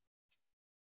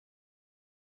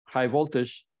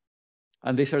voltage.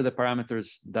 And these are the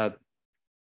parameters that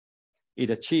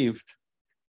it achieved.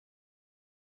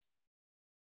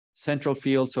 Central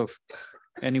fields of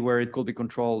anywhere it could be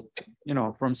controlled,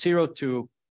 from 0 to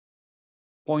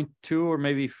 0.2 or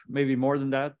maybe more than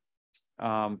that.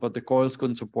 But the coils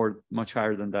couldn't support much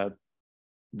higher than that.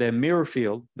 The mirror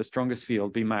field, the strongest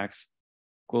field, Vmax,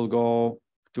 will go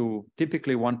to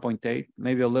typically 1.8,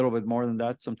 maybe a little bit more than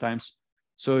that sometimes.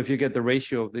 So if you get the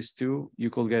ratio of these two, you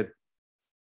could get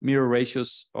mirror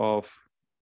ratios of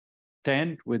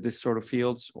 10 with this sort of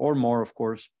fields, or more, of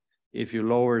course, if you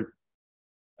lowered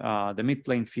the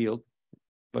midplane field,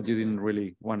 but you didn't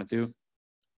really want to do.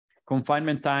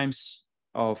 Confinement times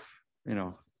of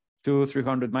 200-300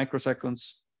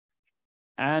 microseconds,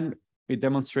 and it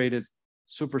demonstrated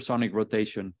supersonic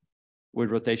rotation with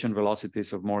rotation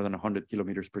velocities of more than 100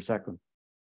 kilometers per second.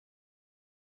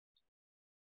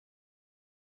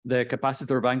 The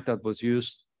capacitor bank that was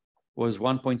used was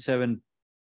 1.7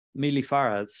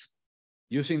 millifarads.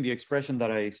 Using the expression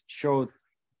that I showed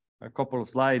a couple of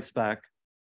slides back,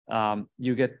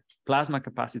 you get plasma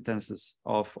capacitances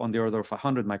of on the order of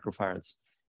 100 microfarads.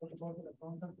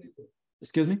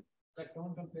 Excuse me?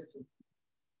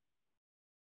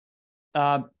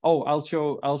 I'll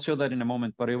show that in a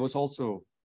moment, but it was also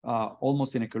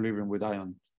almost in equilibrium with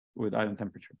ion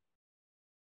temperature.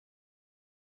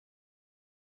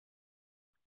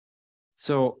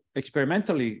 So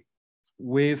experimentally,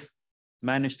 we've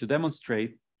managed to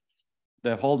demonstrate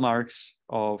the hallmarks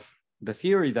of the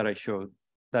theory that I showed,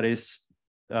 that is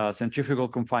centrifugal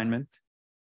confinement,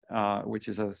 which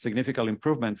is a significant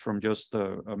improvement from just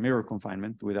a mirror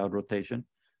confinement without rotation,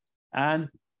 and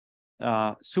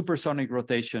supersonic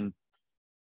rotation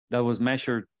that was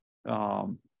measured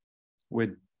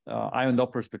with ion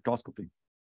Doppler spectroscopy,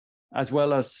 as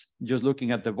well as just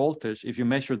looking at the voltage. If you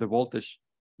measure the voltage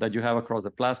that you have across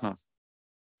the plasma,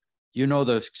 you know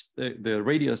the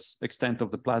radius extent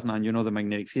of the plasma, and you know the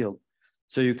magnetic field.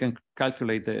 So you can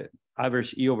calculate the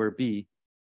average E over B,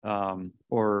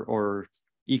 or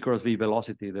E cross B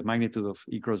velocity. The magnitude of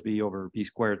E cross B over B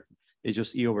squared is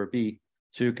just E over B.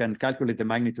 So you can calculate the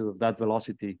magnitude of that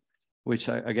velocity, which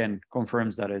again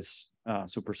confirms that it's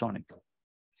supersonic.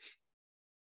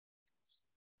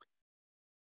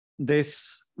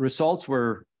 These results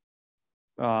were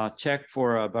checked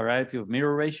for a variety of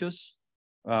mirror ratios.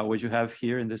 which you have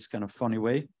here in this kind of funny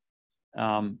way,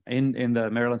 in the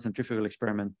Maryland centrifugal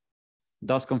experiment,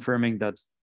 thus confirming that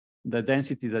the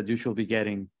density that you should be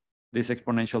getting, this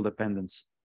exponential dependence,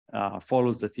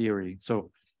 follows the theory.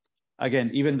 So again,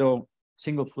 even though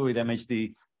single fluid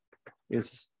MHD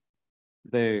is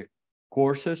the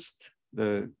coarsest,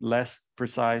 the less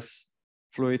precise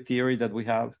fluid theory that we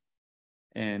have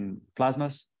in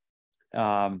plasmas,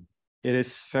 it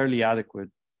is fairly adequate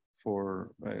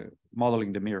for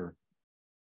modeling the mirror.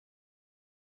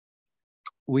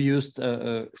 We used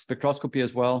spectroscopy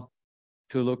as well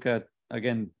to look at,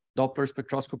 again, Doppler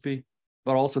spectroscopy,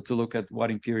 but also to look at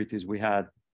what impurities we had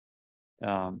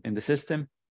in the system.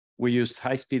 We used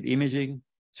high-speed imaging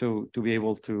to be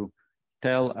able to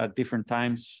tell at different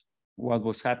times what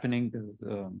was happening,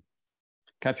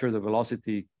 capture the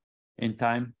velocity in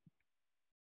time.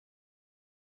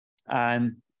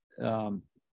 And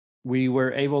we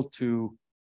were able to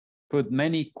put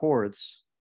many chords,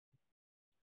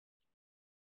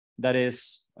 that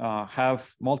is,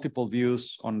 have multiple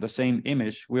views on the same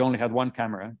image. We only had one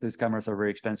camera. These cameras are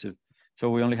very expensive. So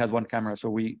we only had one camera.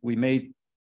 So we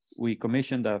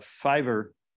commissioned a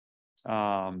fiber,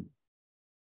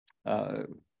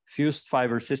 fused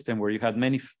fiber system where you had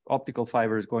many optical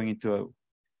fibers going into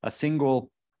a single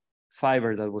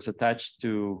fiber that was attached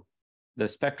to the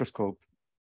spectroscope.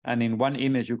 And in one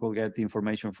image, you could get the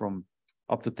information from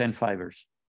up to 10 fibers.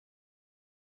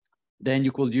 Then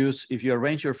you could use, if you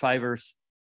arrange your fibers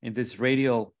in this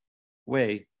radial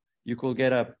way, you could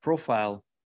get a profile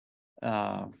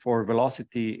for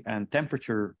velocity and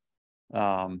temperature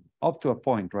up to a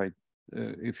point, right?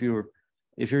 If you're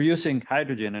using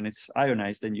hydrogen and it's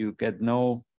ionized, then you get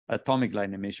no atomic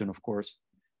line emission, of course.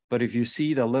 But if you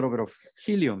see the little bit of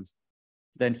helium,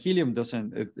 then helium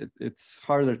doesn't, it's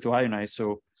harder to ionize.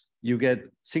 So you get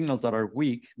signals that are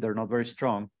weak, they're not very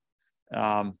strong.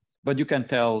 But you can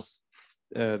tell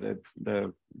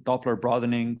the Doppler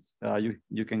broadening,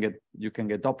 you can get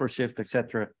Doppler shift,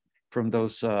 etc., from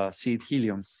those seed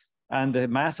helium. And the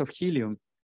mass of helium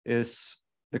is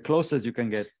the closest you can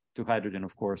get to hydrogen,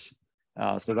 of course.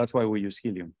 So that's why we use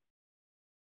helium.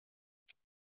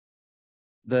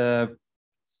 The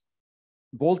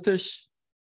voltage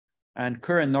and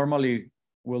current normally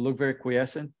will look very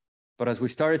quiescent, but as we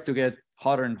started to get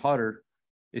hotter and hotter,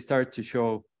 it started to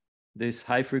show this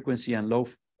high frequency and low,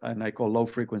 and I call low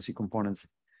frequency components,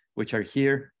 which are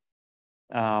here.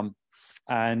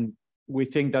 And we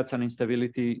think that's an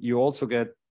instability. You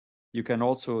can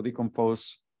also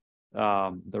decompose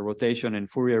the rotation in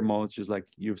Fourier modes, just like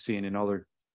you've seen in other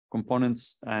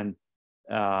components. And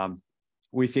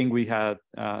we think we had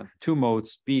two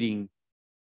modes beating.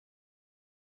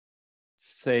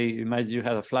 Say, imagine you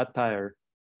had a flat tire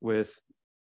with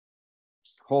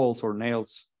holes or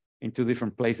nails in two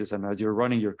different places, and as you're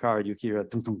running your car, you hear a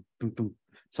tum tum tum tum,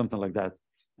 something like that,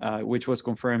 which was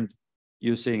confirmed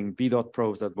using B-dot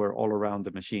probes that were all around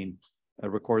the machine,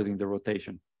 recording the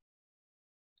rotation.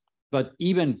 But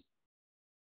even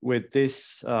with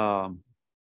this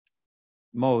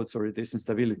modes or these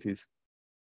instabilities,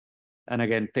 and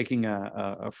again, taking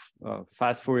a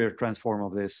fast Fourier transform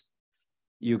of this,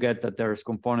 you get that there's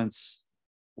components,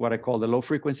 what I call the low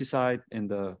frequency side, in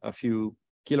a few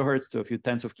kilohertz to a few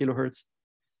tens of kilohertz.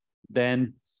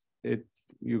 Then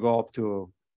you go up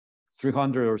to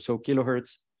 300 or so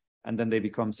kilohertz, and then they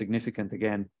become significant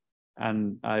again.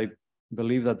 And I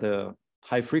believe that the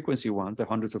high frequency ones, the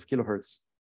hundreds of kilohertz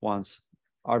ones,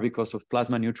 are because of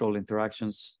plasma neutral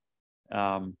interactions.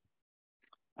 And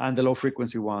the low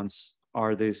frequency ones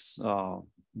are these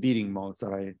beating modes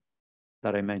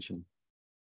that I mentioned.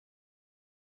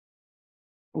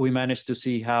 We managed to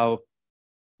see how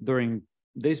during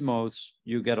these modes,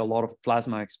 you get a lot of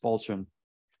plasma expulsion.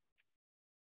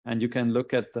 And you can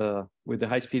look at with the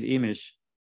high-speed image,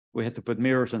 we had to put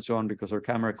mirrors and so on because our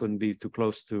camera couldn't be too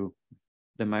close to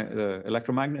the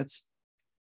electromagnets.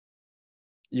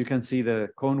 You can see the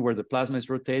cone where the plasma is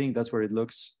rotating. That's where it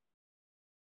looks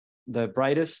the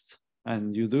brightest.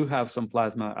 And you do have some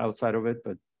plasma outside of it,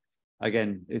 but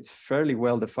again, it's fairly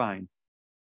well defined.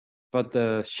 But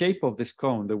the shape of this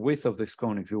cone, the width of this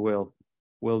cone, if you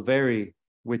will vary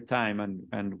with time.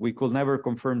 And we could never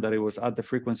confirm that it was at the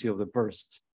frequency of the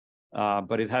burst,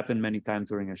 but it happened many times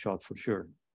during a shot for sure.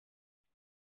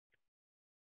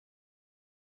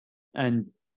 And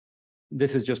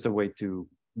this is just a way to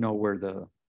know where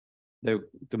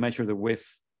to measure the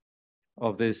width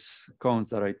of these cones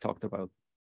that I talked about.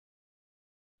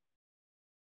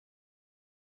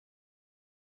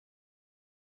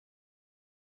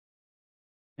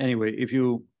 Anyway, if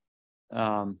you,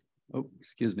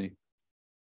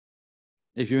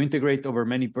 if you integrate over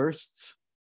many bursts,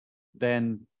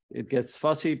 then it gets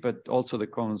fuzzy, but also the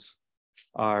cones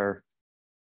are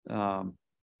more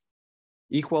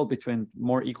equal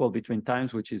between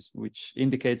times, which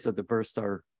indicates that the bursts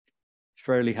are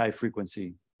fairly high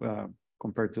frequency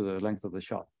compared to the length of the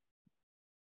shot.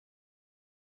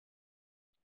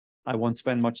 I won't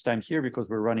spend much time here because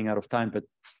we're running out of time, but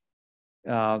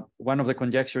one of the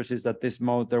conjectures is that this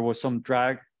mode, there was some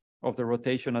drag of the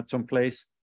rotation at some place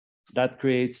that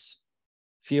creates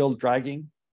field dragging.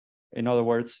 In other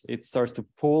words, it starts to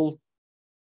pull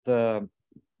the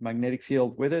magnetic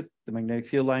field with it, the magnetic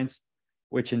field lines,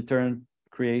 which in turn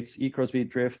creates E cross B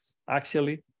drifts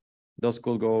axially. Those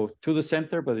could go to the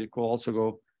center, but it could also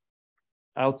go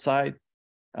outside.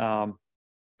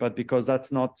 But because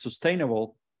that's not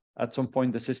sustainable, at some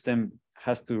point the system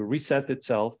has to reset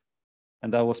itself.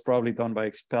 And that was probably done by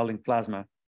expelling plasma.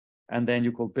 And then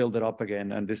you could build it up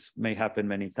again. And this may happen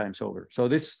many times over. So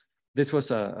this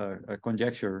was a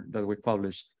conjecture that we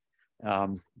published.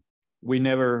 We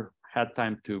never had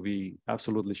time to be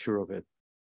absolutely sure of it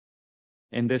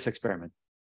in this experiment.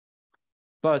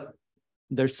 But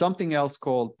there's something else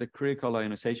called the critical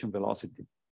ionization velocity.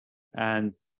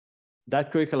 And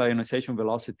that critical ionization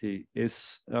velocity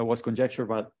was conjectured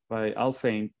by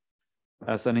Alfvén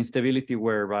as an instability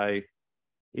whereby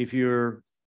if you're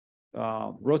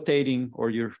rotating or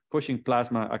you're pushing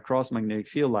plasma across magnetic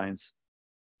field lines,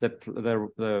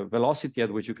 the velocity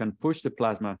at which you can push the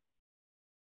plasma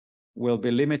will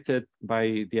be limited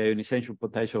by the ionization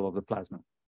potential of the plasma.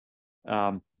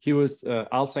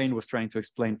 Alfvén was trying to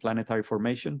explain planetary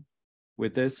formation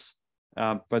with this,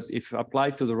 but if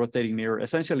applied to the rotating mirror,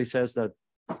 essentially says that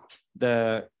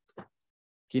the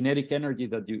kinetic energy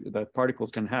that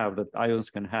particles can have, that ions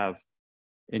can have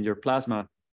in your plasma,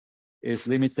 is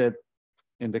limited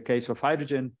in the case of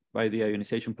hydrogen by the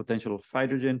ionization potential of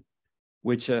hydrogen,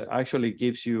 which actually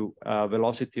gives you a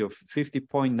velocity of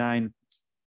 50.9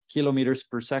 kilometers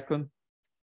per second.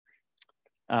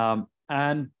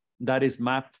 And that is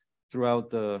mapped throughout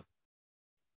the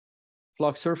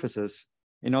flux surfaces.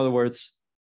 In other words,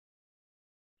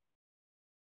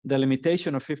 the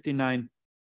limitation of 50.9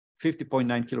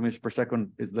 kilometers per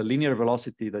second is the linear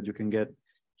velocity that you can get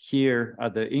here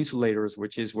at the insulators,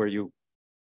 which is where you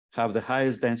have the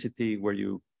highest density, where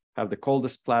you have the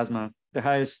coldest plasma, the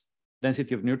highest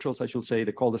density of neutrals, I should say,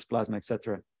 the coldest plasma,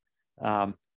 etc.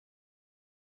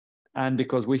 And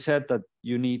because we said that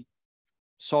you need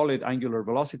solid angular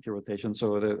velocity rotation,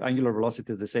 so the angular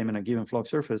velocity is the same in a given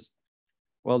flux surface,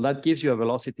 well, that gives you a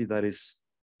velocity that is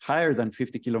higher than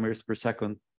 50 kilometers per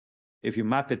second if you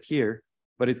map it here,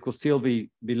 but it could still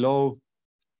be below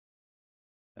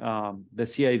the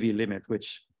CIV limit,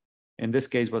 which in this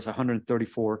case was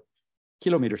 134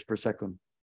 kilometers per second.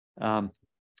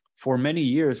 For many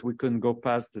years, we couldn't go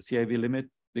past the CIV limit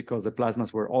because the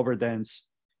plasmas were overdense.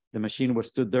 The machine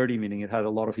was too dirty, meaning it had a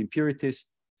lot of impurities,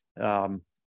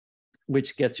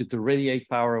 which gets you to radiate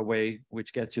power away,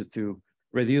 which gets you to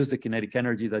reduce the kinetic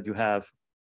energy that you have.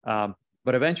 But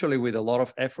eventually, with a lot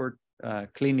of effort,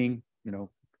 cleaning,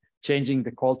 changing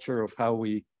the culture of how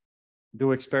we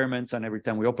do experiments, and every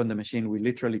time we opened the machine, we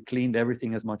literally cleaned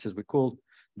everything as much as we could.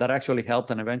 That actually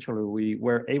helped, and eventually we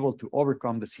were able to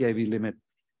overcome the CIV limit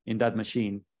in that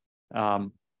machine,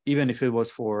 even if it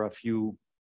was for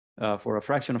a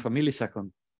fraction of a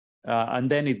millisecond.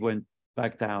 And then it went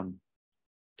back down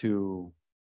to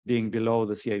being below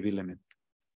the CIV limit.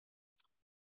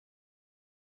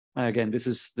 And again, this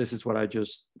is what I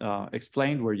just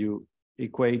explained, where you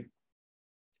equate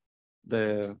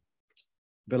the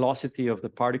velocity of the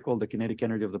particle, the kinetic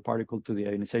energy of the particle, to the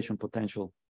ionization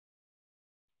potential.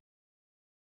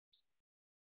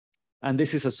 And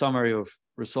this is a summary of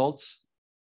results.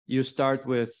 You start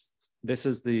with, this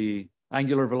is the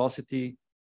angular velocity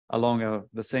along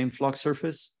the same flux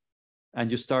surface. And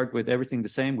you start with everything the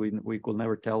same. We could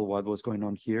never tell what was going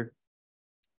on here.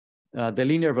 The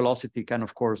linear velocity can,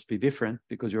 of course, be different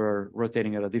because you're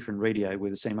rotating at a different radii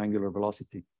with the same angular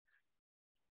velocity.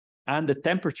 And the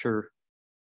temperature,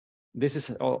 this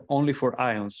is only for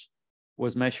ions,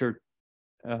 was measured,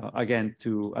 again,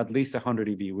 to at least 100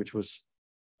 eV, which was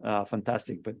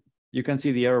fantastic. But you can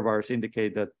see the error bars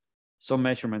indicate that some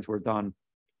measurements were done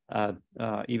at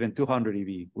even 200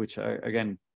 eV, which,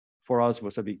 again, for us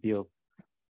was a big deal.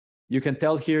 You can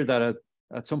tell here that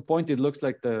at some point, it looks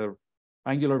like the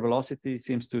angular velocity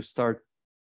seems to start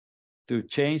to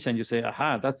change, and you say,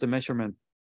 aha, that's the measurement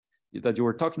that you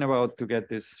were talking about to get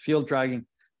this field dragging.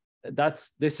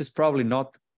 This is probably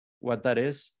not what that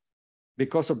is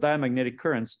because of diamagnetic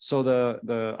currents. So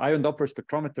the ion Doppler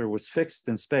spectrometer was fixed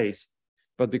in space,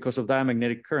 but because of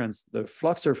diamagnetic currents, the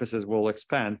flux surfaces will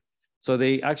expand. So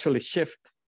they actually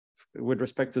shift with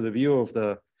respect to the view of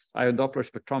the ion Doppler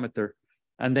spectrometer.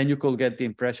 And then you could get the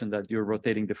impression that you're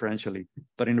rotating differentially.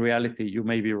 But in reality, you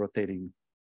may be rotating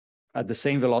at the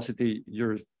same velocity.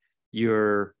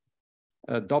 Your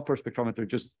Doppler spectrometer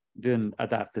just didn't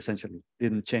adapt, essentially,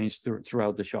 didn't change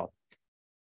throughout the shot.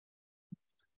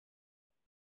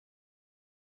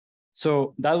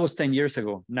 So that was 10 years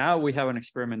ago. Now we have an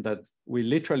experiment that we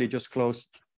literally just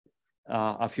closed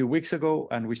a few weeks ago,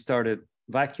 and we started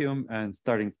vacuum and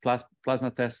starting plasma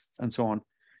tests and so on.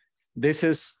 This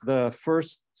is the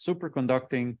first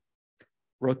superconducting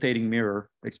rotating mirror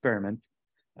experiment.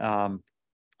 The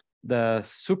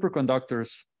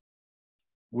superconductors,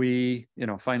 we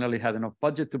finally had enough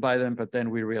budget to buy them, but then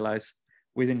we realized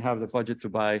we didn't have the budget to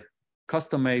buy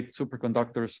custom-made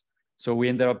superconductors. So we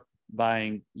ended up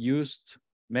buying used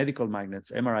medical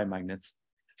magnets, MRI magnets,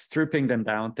 stripping them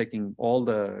down, taking all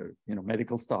the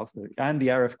medical stuff and the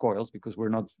RF coils, because we're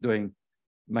not doing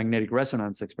magnetic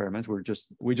resonance experiments.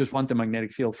 We just want the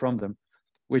magnetic field from them,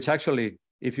 which actually,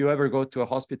 if you ever go to a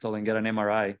hospital and get an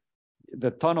MRI,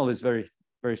 the tunnel is very,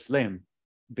 very slim,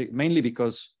 mainly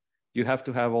because you have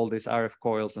to have all these RF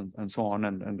coils and so on,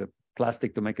 and the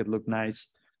plastic to make it look nice.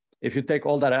 If you take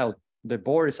all that out, the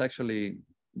bore is actually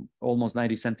almost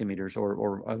 90 centimeters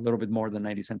or a little bit more than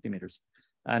 90 centimeters.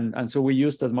 And so we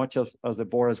used as much as the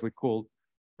bore as we could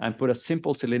and put a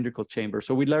simple cylindrical chamber.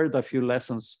 So we learned a few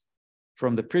lessons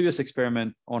from the previous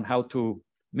experiment on how to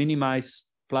minimize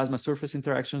plasma surface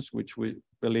interactions, which we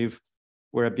believe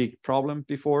were a big problem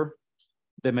before.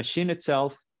 The machine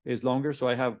itself is longer. So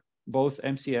I have both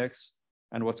MCX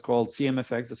and what's called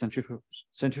CMFX, the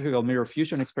centrifugal mirror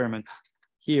fusion experiment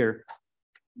here.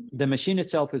 The machine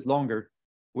itself is longer,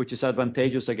 which is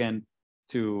advantageous, again,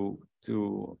 to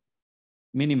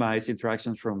minimize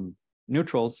interactions from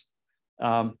neutrals.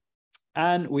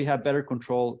 And we have better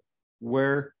control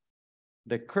where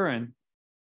the current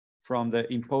from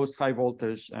the imposed high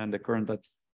voltage and the current that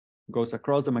goes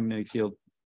across the magnetic field,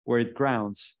 where it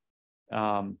grounds.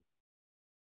 And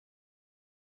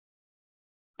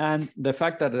the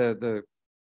fact that the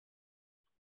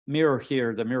mirror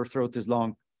here, the mirror throat is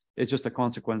long, is just a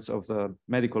consequence of the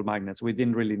medical magnets. We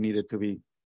didn't really need it to be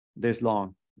this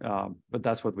long, but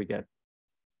that's what we get.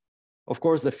 Of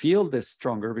course, the field is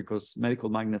stronger because medical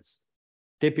magnets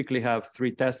typically have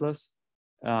 3 Teslas.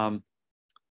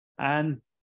 And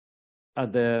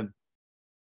at the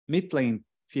midplane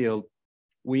field,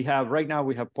 right now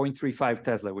we have 0.35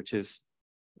 Tesla, which is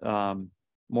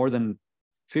more than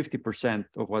 50%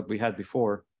 of what we had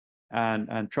before.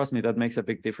 And trust me, that makes a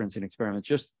big difference in experiments.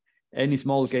 Just any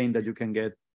small gain that you can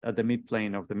get at the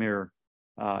midplane of the mirror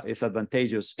is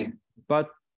advantageous. But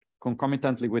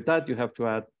concomitantly with that, you have to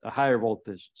add a higher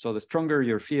voltage. So the stronger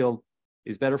your field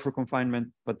is better for confinement,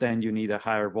 but then you need a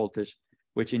higher voltage,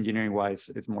 which engineering-wise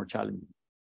is more challenging.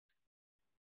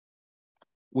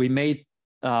 We made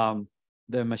the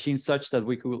machine such that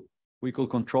we could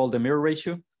control the mirror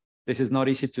ratio. This is not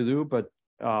easy to do, but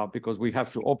because we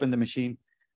have to open the machine,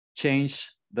 change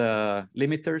the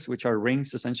limiters, which are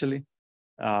rings essentially.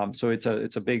 So it's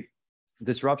a big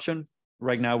disruption.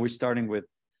 Right now we're starting with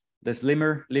the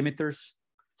slimmer limiters,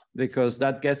 because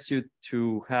that gets you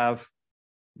to have,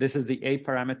 this is the A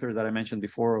parameter that I mentioned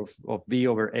before of B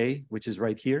over A, which is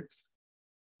right here.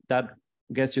 That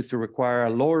gets you to require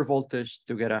a lower voltage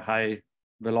to get a high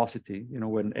velocity,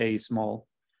 when A is small.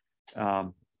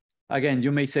 Again,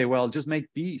 you may say, well, just make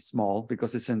B small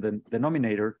because it's in the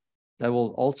denominator. That will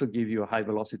also give you a high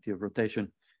velocity of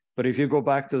rotation. But if you go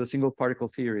back to the single particle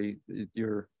theory,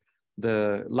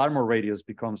 the Larmor radius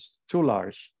becomes too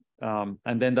large.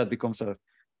 And then that becomes a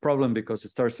problem because it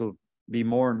starts to be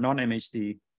more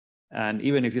non-MHD. And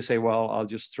even if you say, well, I'll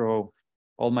just throw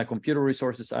all my computer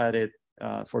resources at it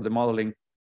for the modeling,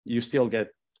 you still get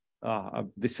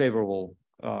disfavorable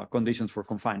conditions for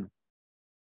confinement.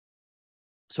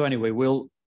 So anyway,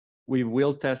 we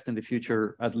will test in the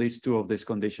future at least 2 of these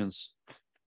conditions.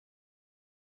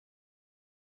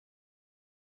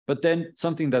 But then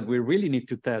something that we really need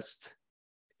to test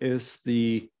is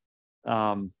the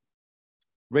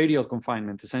radial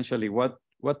confinement. Essentially, what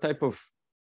type of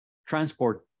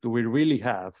transport do we really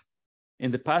have?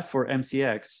 In the past for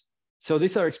MCX, so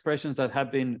these are expressions that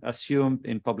have been assumed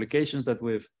in publications that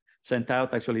we've sent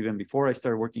out. Actually, even before I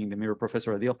started working in the mirror,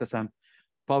 Professor Adil Hassam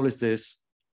published this.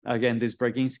 Again, this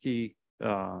Braginski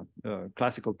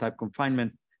classical type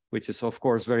confinement, which is of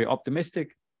course very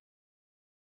optimistic.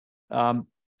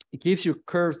 It gives you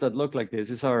curves that look like this.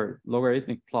 These are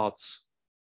logarithmic plots.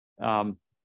 And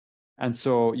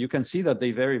so you can see that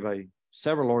they vary by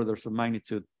several orders of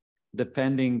magnitude,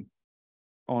 depending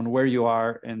on where you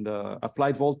are in the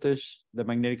applied voltage, the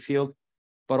magnetic field,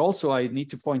 But also I need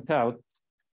to point out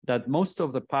that most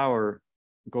of the power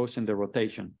goes in the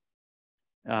rotation.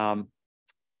 In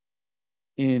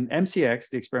MCX,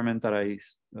 the experiment that I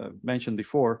mentioned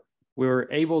before, we were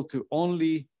able to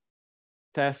only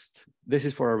test, this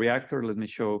is for a reactor, let me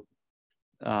show,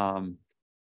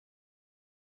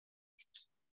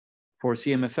 for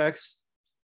CMFX.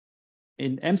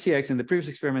 In MCX, in the previous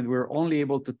experiment, we were only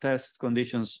able to test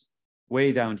conditions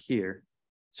way down here.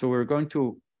 So we're going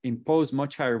to impose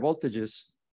much higher voltages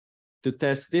to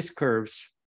test these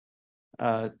curves,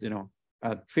 at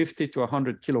 50 to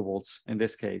 100 kilovolts in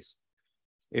this case.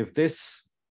 If this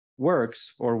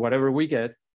works, or whatever we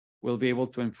get, we'll be able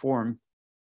to inform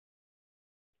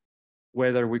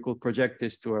whether we could project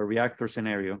this to a reactor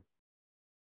scenario.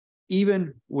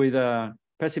 Even with a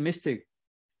pessimistic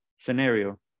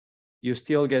scenario, you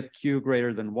still get Q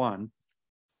greater than 1.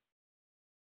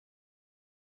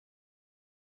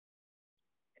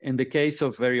 In the case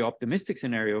of very optimistic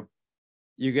scenario,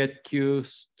 you get Q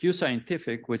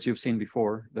scientific, which you've seen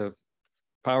before, the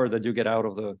power that you get out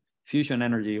of the fusion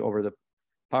energy over the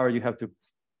power you have to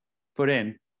put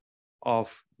in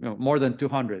of more than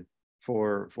 200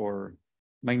 for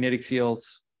magnetic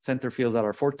fields, center fields that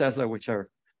are 4 Tesla, which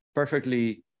are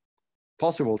perfectly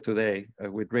possible today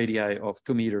with radii of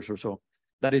 2 meters or so.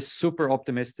 That is super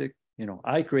optimistic.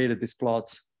 I created these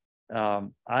plots.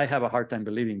 I have a hard time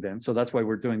believing them. So that's why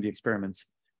we're doing the experiments,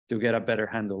 to get a better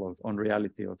handle on the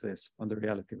reality of this.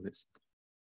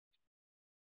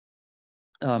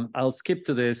 I'll skip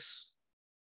to this.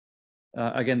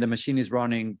 Again, the machine is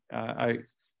running.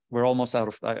 We're almost out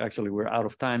of, actually, we're out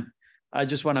of time. I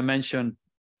just want to mention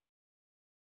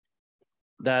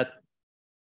that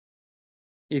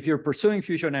if you're pursuing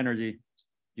fusion energy,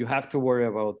 you have to worry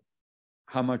about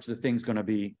how much the thing's going to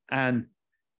be and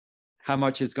how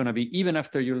much it's going to be, even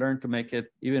after you learn to make it,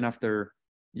 even after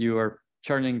you are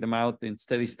churning them out in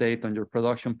steady state on your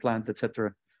production plant,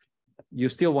 etc. You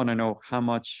still want to know how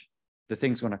much the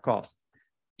thing's going to cost.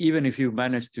 Even if you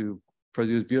manage to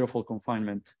produce beautiful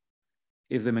confinement,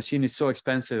 if the machine is so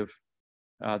expensive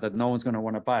that no one's going to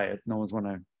want to buy it, no one's going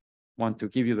to want to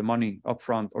give you the money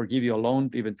upfront or give you a loan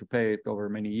even to pay it over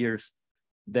many years,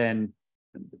 then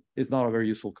it's not a very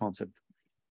useful concept.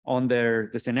 On the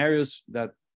scenarios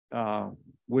that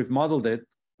we've modeled it,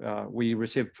 we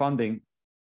received funding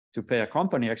to pay a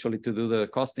company actually to do the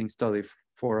costing study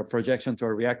for a projection to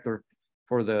a reactor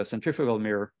for the centrifugal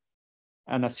mirror.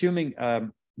 And assuming a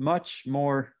much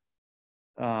more,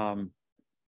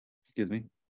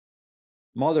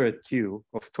 moderate Q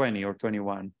of 20 or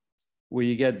 21,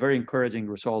 we get very encouraging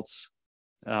results.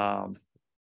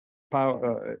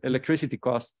 Electricity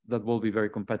costs that will be very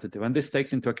competitive. And this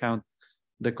takes into account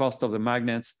the cost of the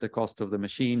magnets, the cost of the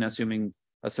machine, assuming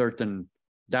a certain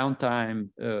downtime,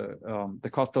 the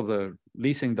cost of the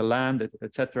leasing the land,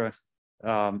 etc.,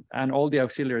 and all the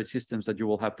auxiliary systems that you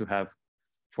will have to have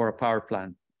for a power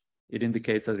plant. It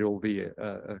indicates that it will be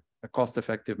a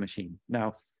cost-effective machine.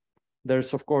 Now,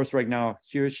 there's, of course, right now, a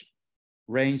huge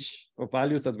range of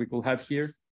values that we could have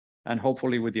here. And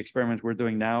hopefully with the experiments we're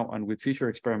doing now and with future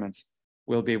experiments,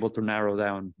 we'll be able to narrow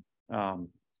down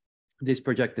these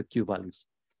projected Q values.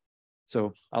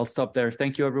 So I'll stop there.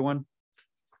 Thank you, everyone.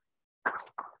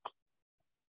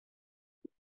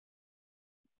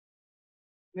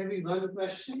 Maybe one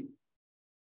question?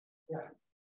 Yeah.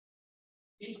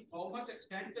 In how much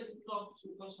extent the use of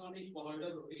supersonic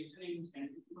colloidal rotation in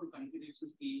centrifugal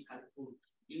configurations be helpful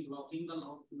in blocking the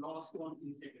loss one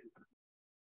in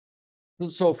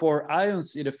second? So for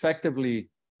ions, it effectively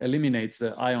eliminates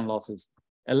the ion losses.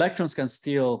 Electrons can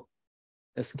still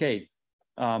escape.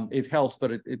 It helps,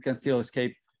 but it can still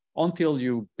escape until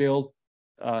you build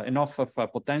enough of a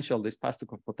potential, this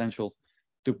Pastukov potential,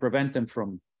 to prevent them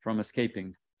from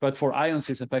escaping. But for ions,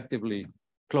 it's effectively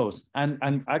closed. And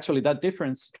actually, that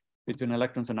difference between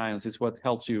electrons and ions is what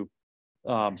helps you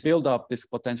build up this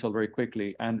potential very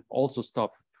quickly and also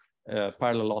stop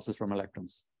parallel losses from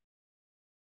electrons.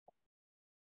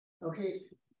 Okay.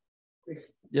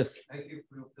 Yes. Thank you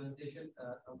for your presentation.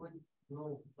 I want to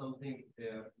know something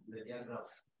the diagram.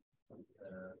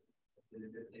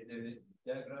 The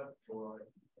diagram for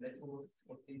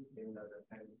electrosporting and the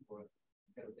time for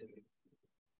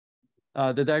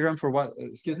the diagram for what?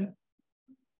 Excuse me?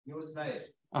 Your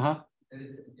slide. There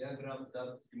is a diagram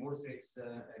that demonstrates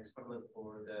experiment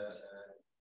for the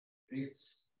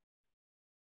drifts.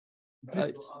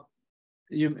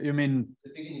 You mean the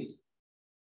beginning?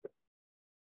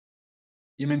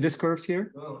 You mean this curves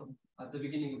here? No, at the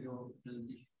beginning of your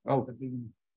presentation. Oh, the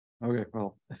beginning. Okay,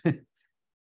 well,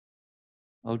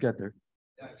 I'll get there.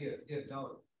 Yeah, here, down,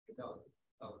 down.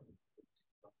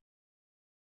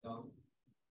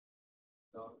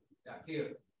 So, yeah,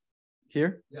 here.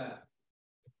 Here? Yeah.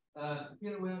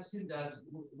 Here we have seen that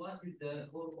what is the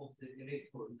goal of the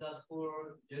electrode? Just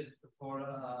for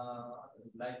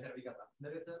light cervical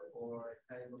accelerator or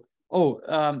kind of. Oh,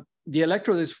 the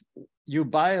electrode is, you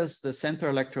bias the center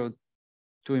electrode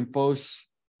to impose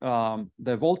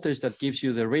the voltage that gives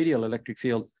you the radial electric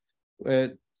field.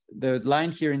 The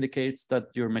line here indicates that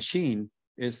your machine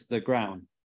is the ground.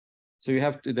 So you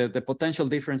have to, the potential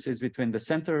differences between the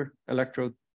center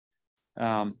electrode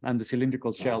and the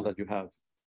cylindrical shell that you have.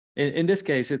 In this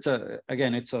case, it's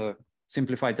it's a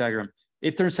simplified diagram.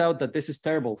 It turns out that this is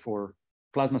terrible for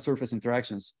plasma surface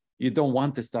interactions. You don't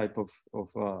want this type of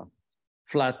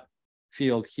flat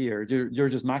field here. You're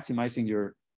just maximizing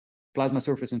your plasma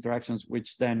surface interactions,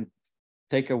 which then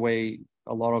take away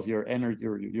a lot of your energy,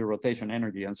 your rotation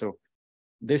energy. And so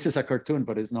this is a cartoon,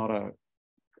 but it's not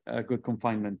a good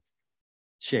confinement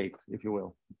shape, if you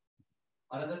will.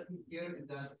 Another thing here is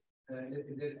that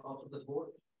out of the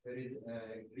board, there is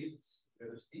grids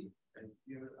velocity, and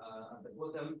here at the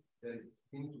bottom, there is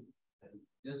into, and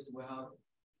just we have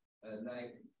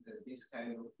like this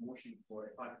kind of motion for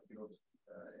a particle.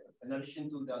 In addition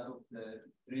to that of the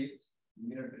drift,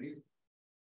 mirror drift,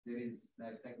 there is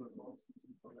like cycle bonds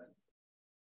for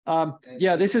that.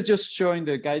 Yeah, this is just showing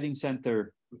the guiding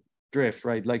center drift,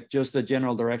 right? Like just the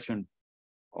general direction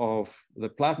of the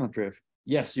plasma drift.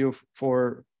 Yes,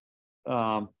 for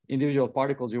individual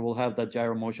particles, you will have that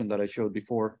gyro motion that I showed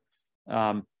before.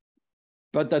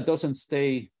 But that doesn't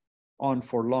stay on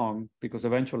for long, because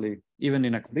eventually, even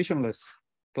in a conditionless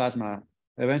plasma,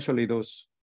 eventually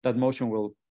that motion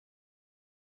will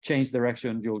change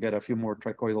direction. You'll get a few more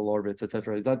trichoidal orbits,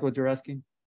 etc. Is that what you're asking?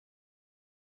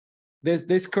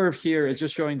 This curve here is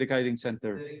just showing the guiding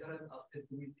center.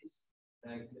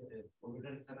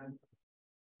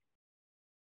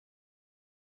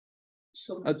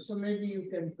 So maybe you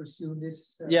can pursue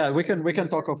this. Yeah, we can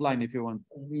talk offline if you want.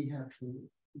 We have to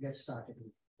get started.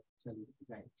 So,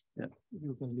 right. Yeah.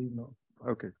 You can leave now.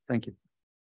 Okay, thank you.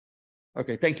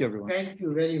 Okay, thank you, everyone. Thank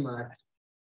you very much.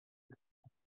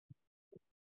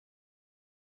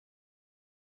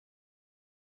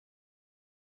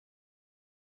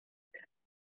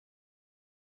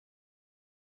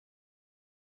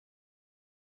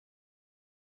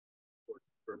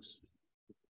 First.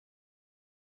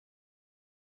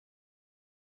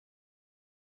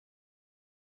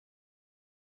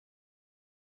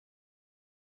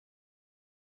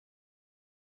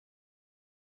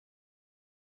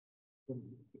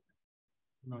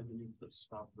 No, you need to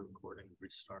stop the recording,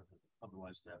 restart it,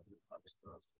 otherwise that will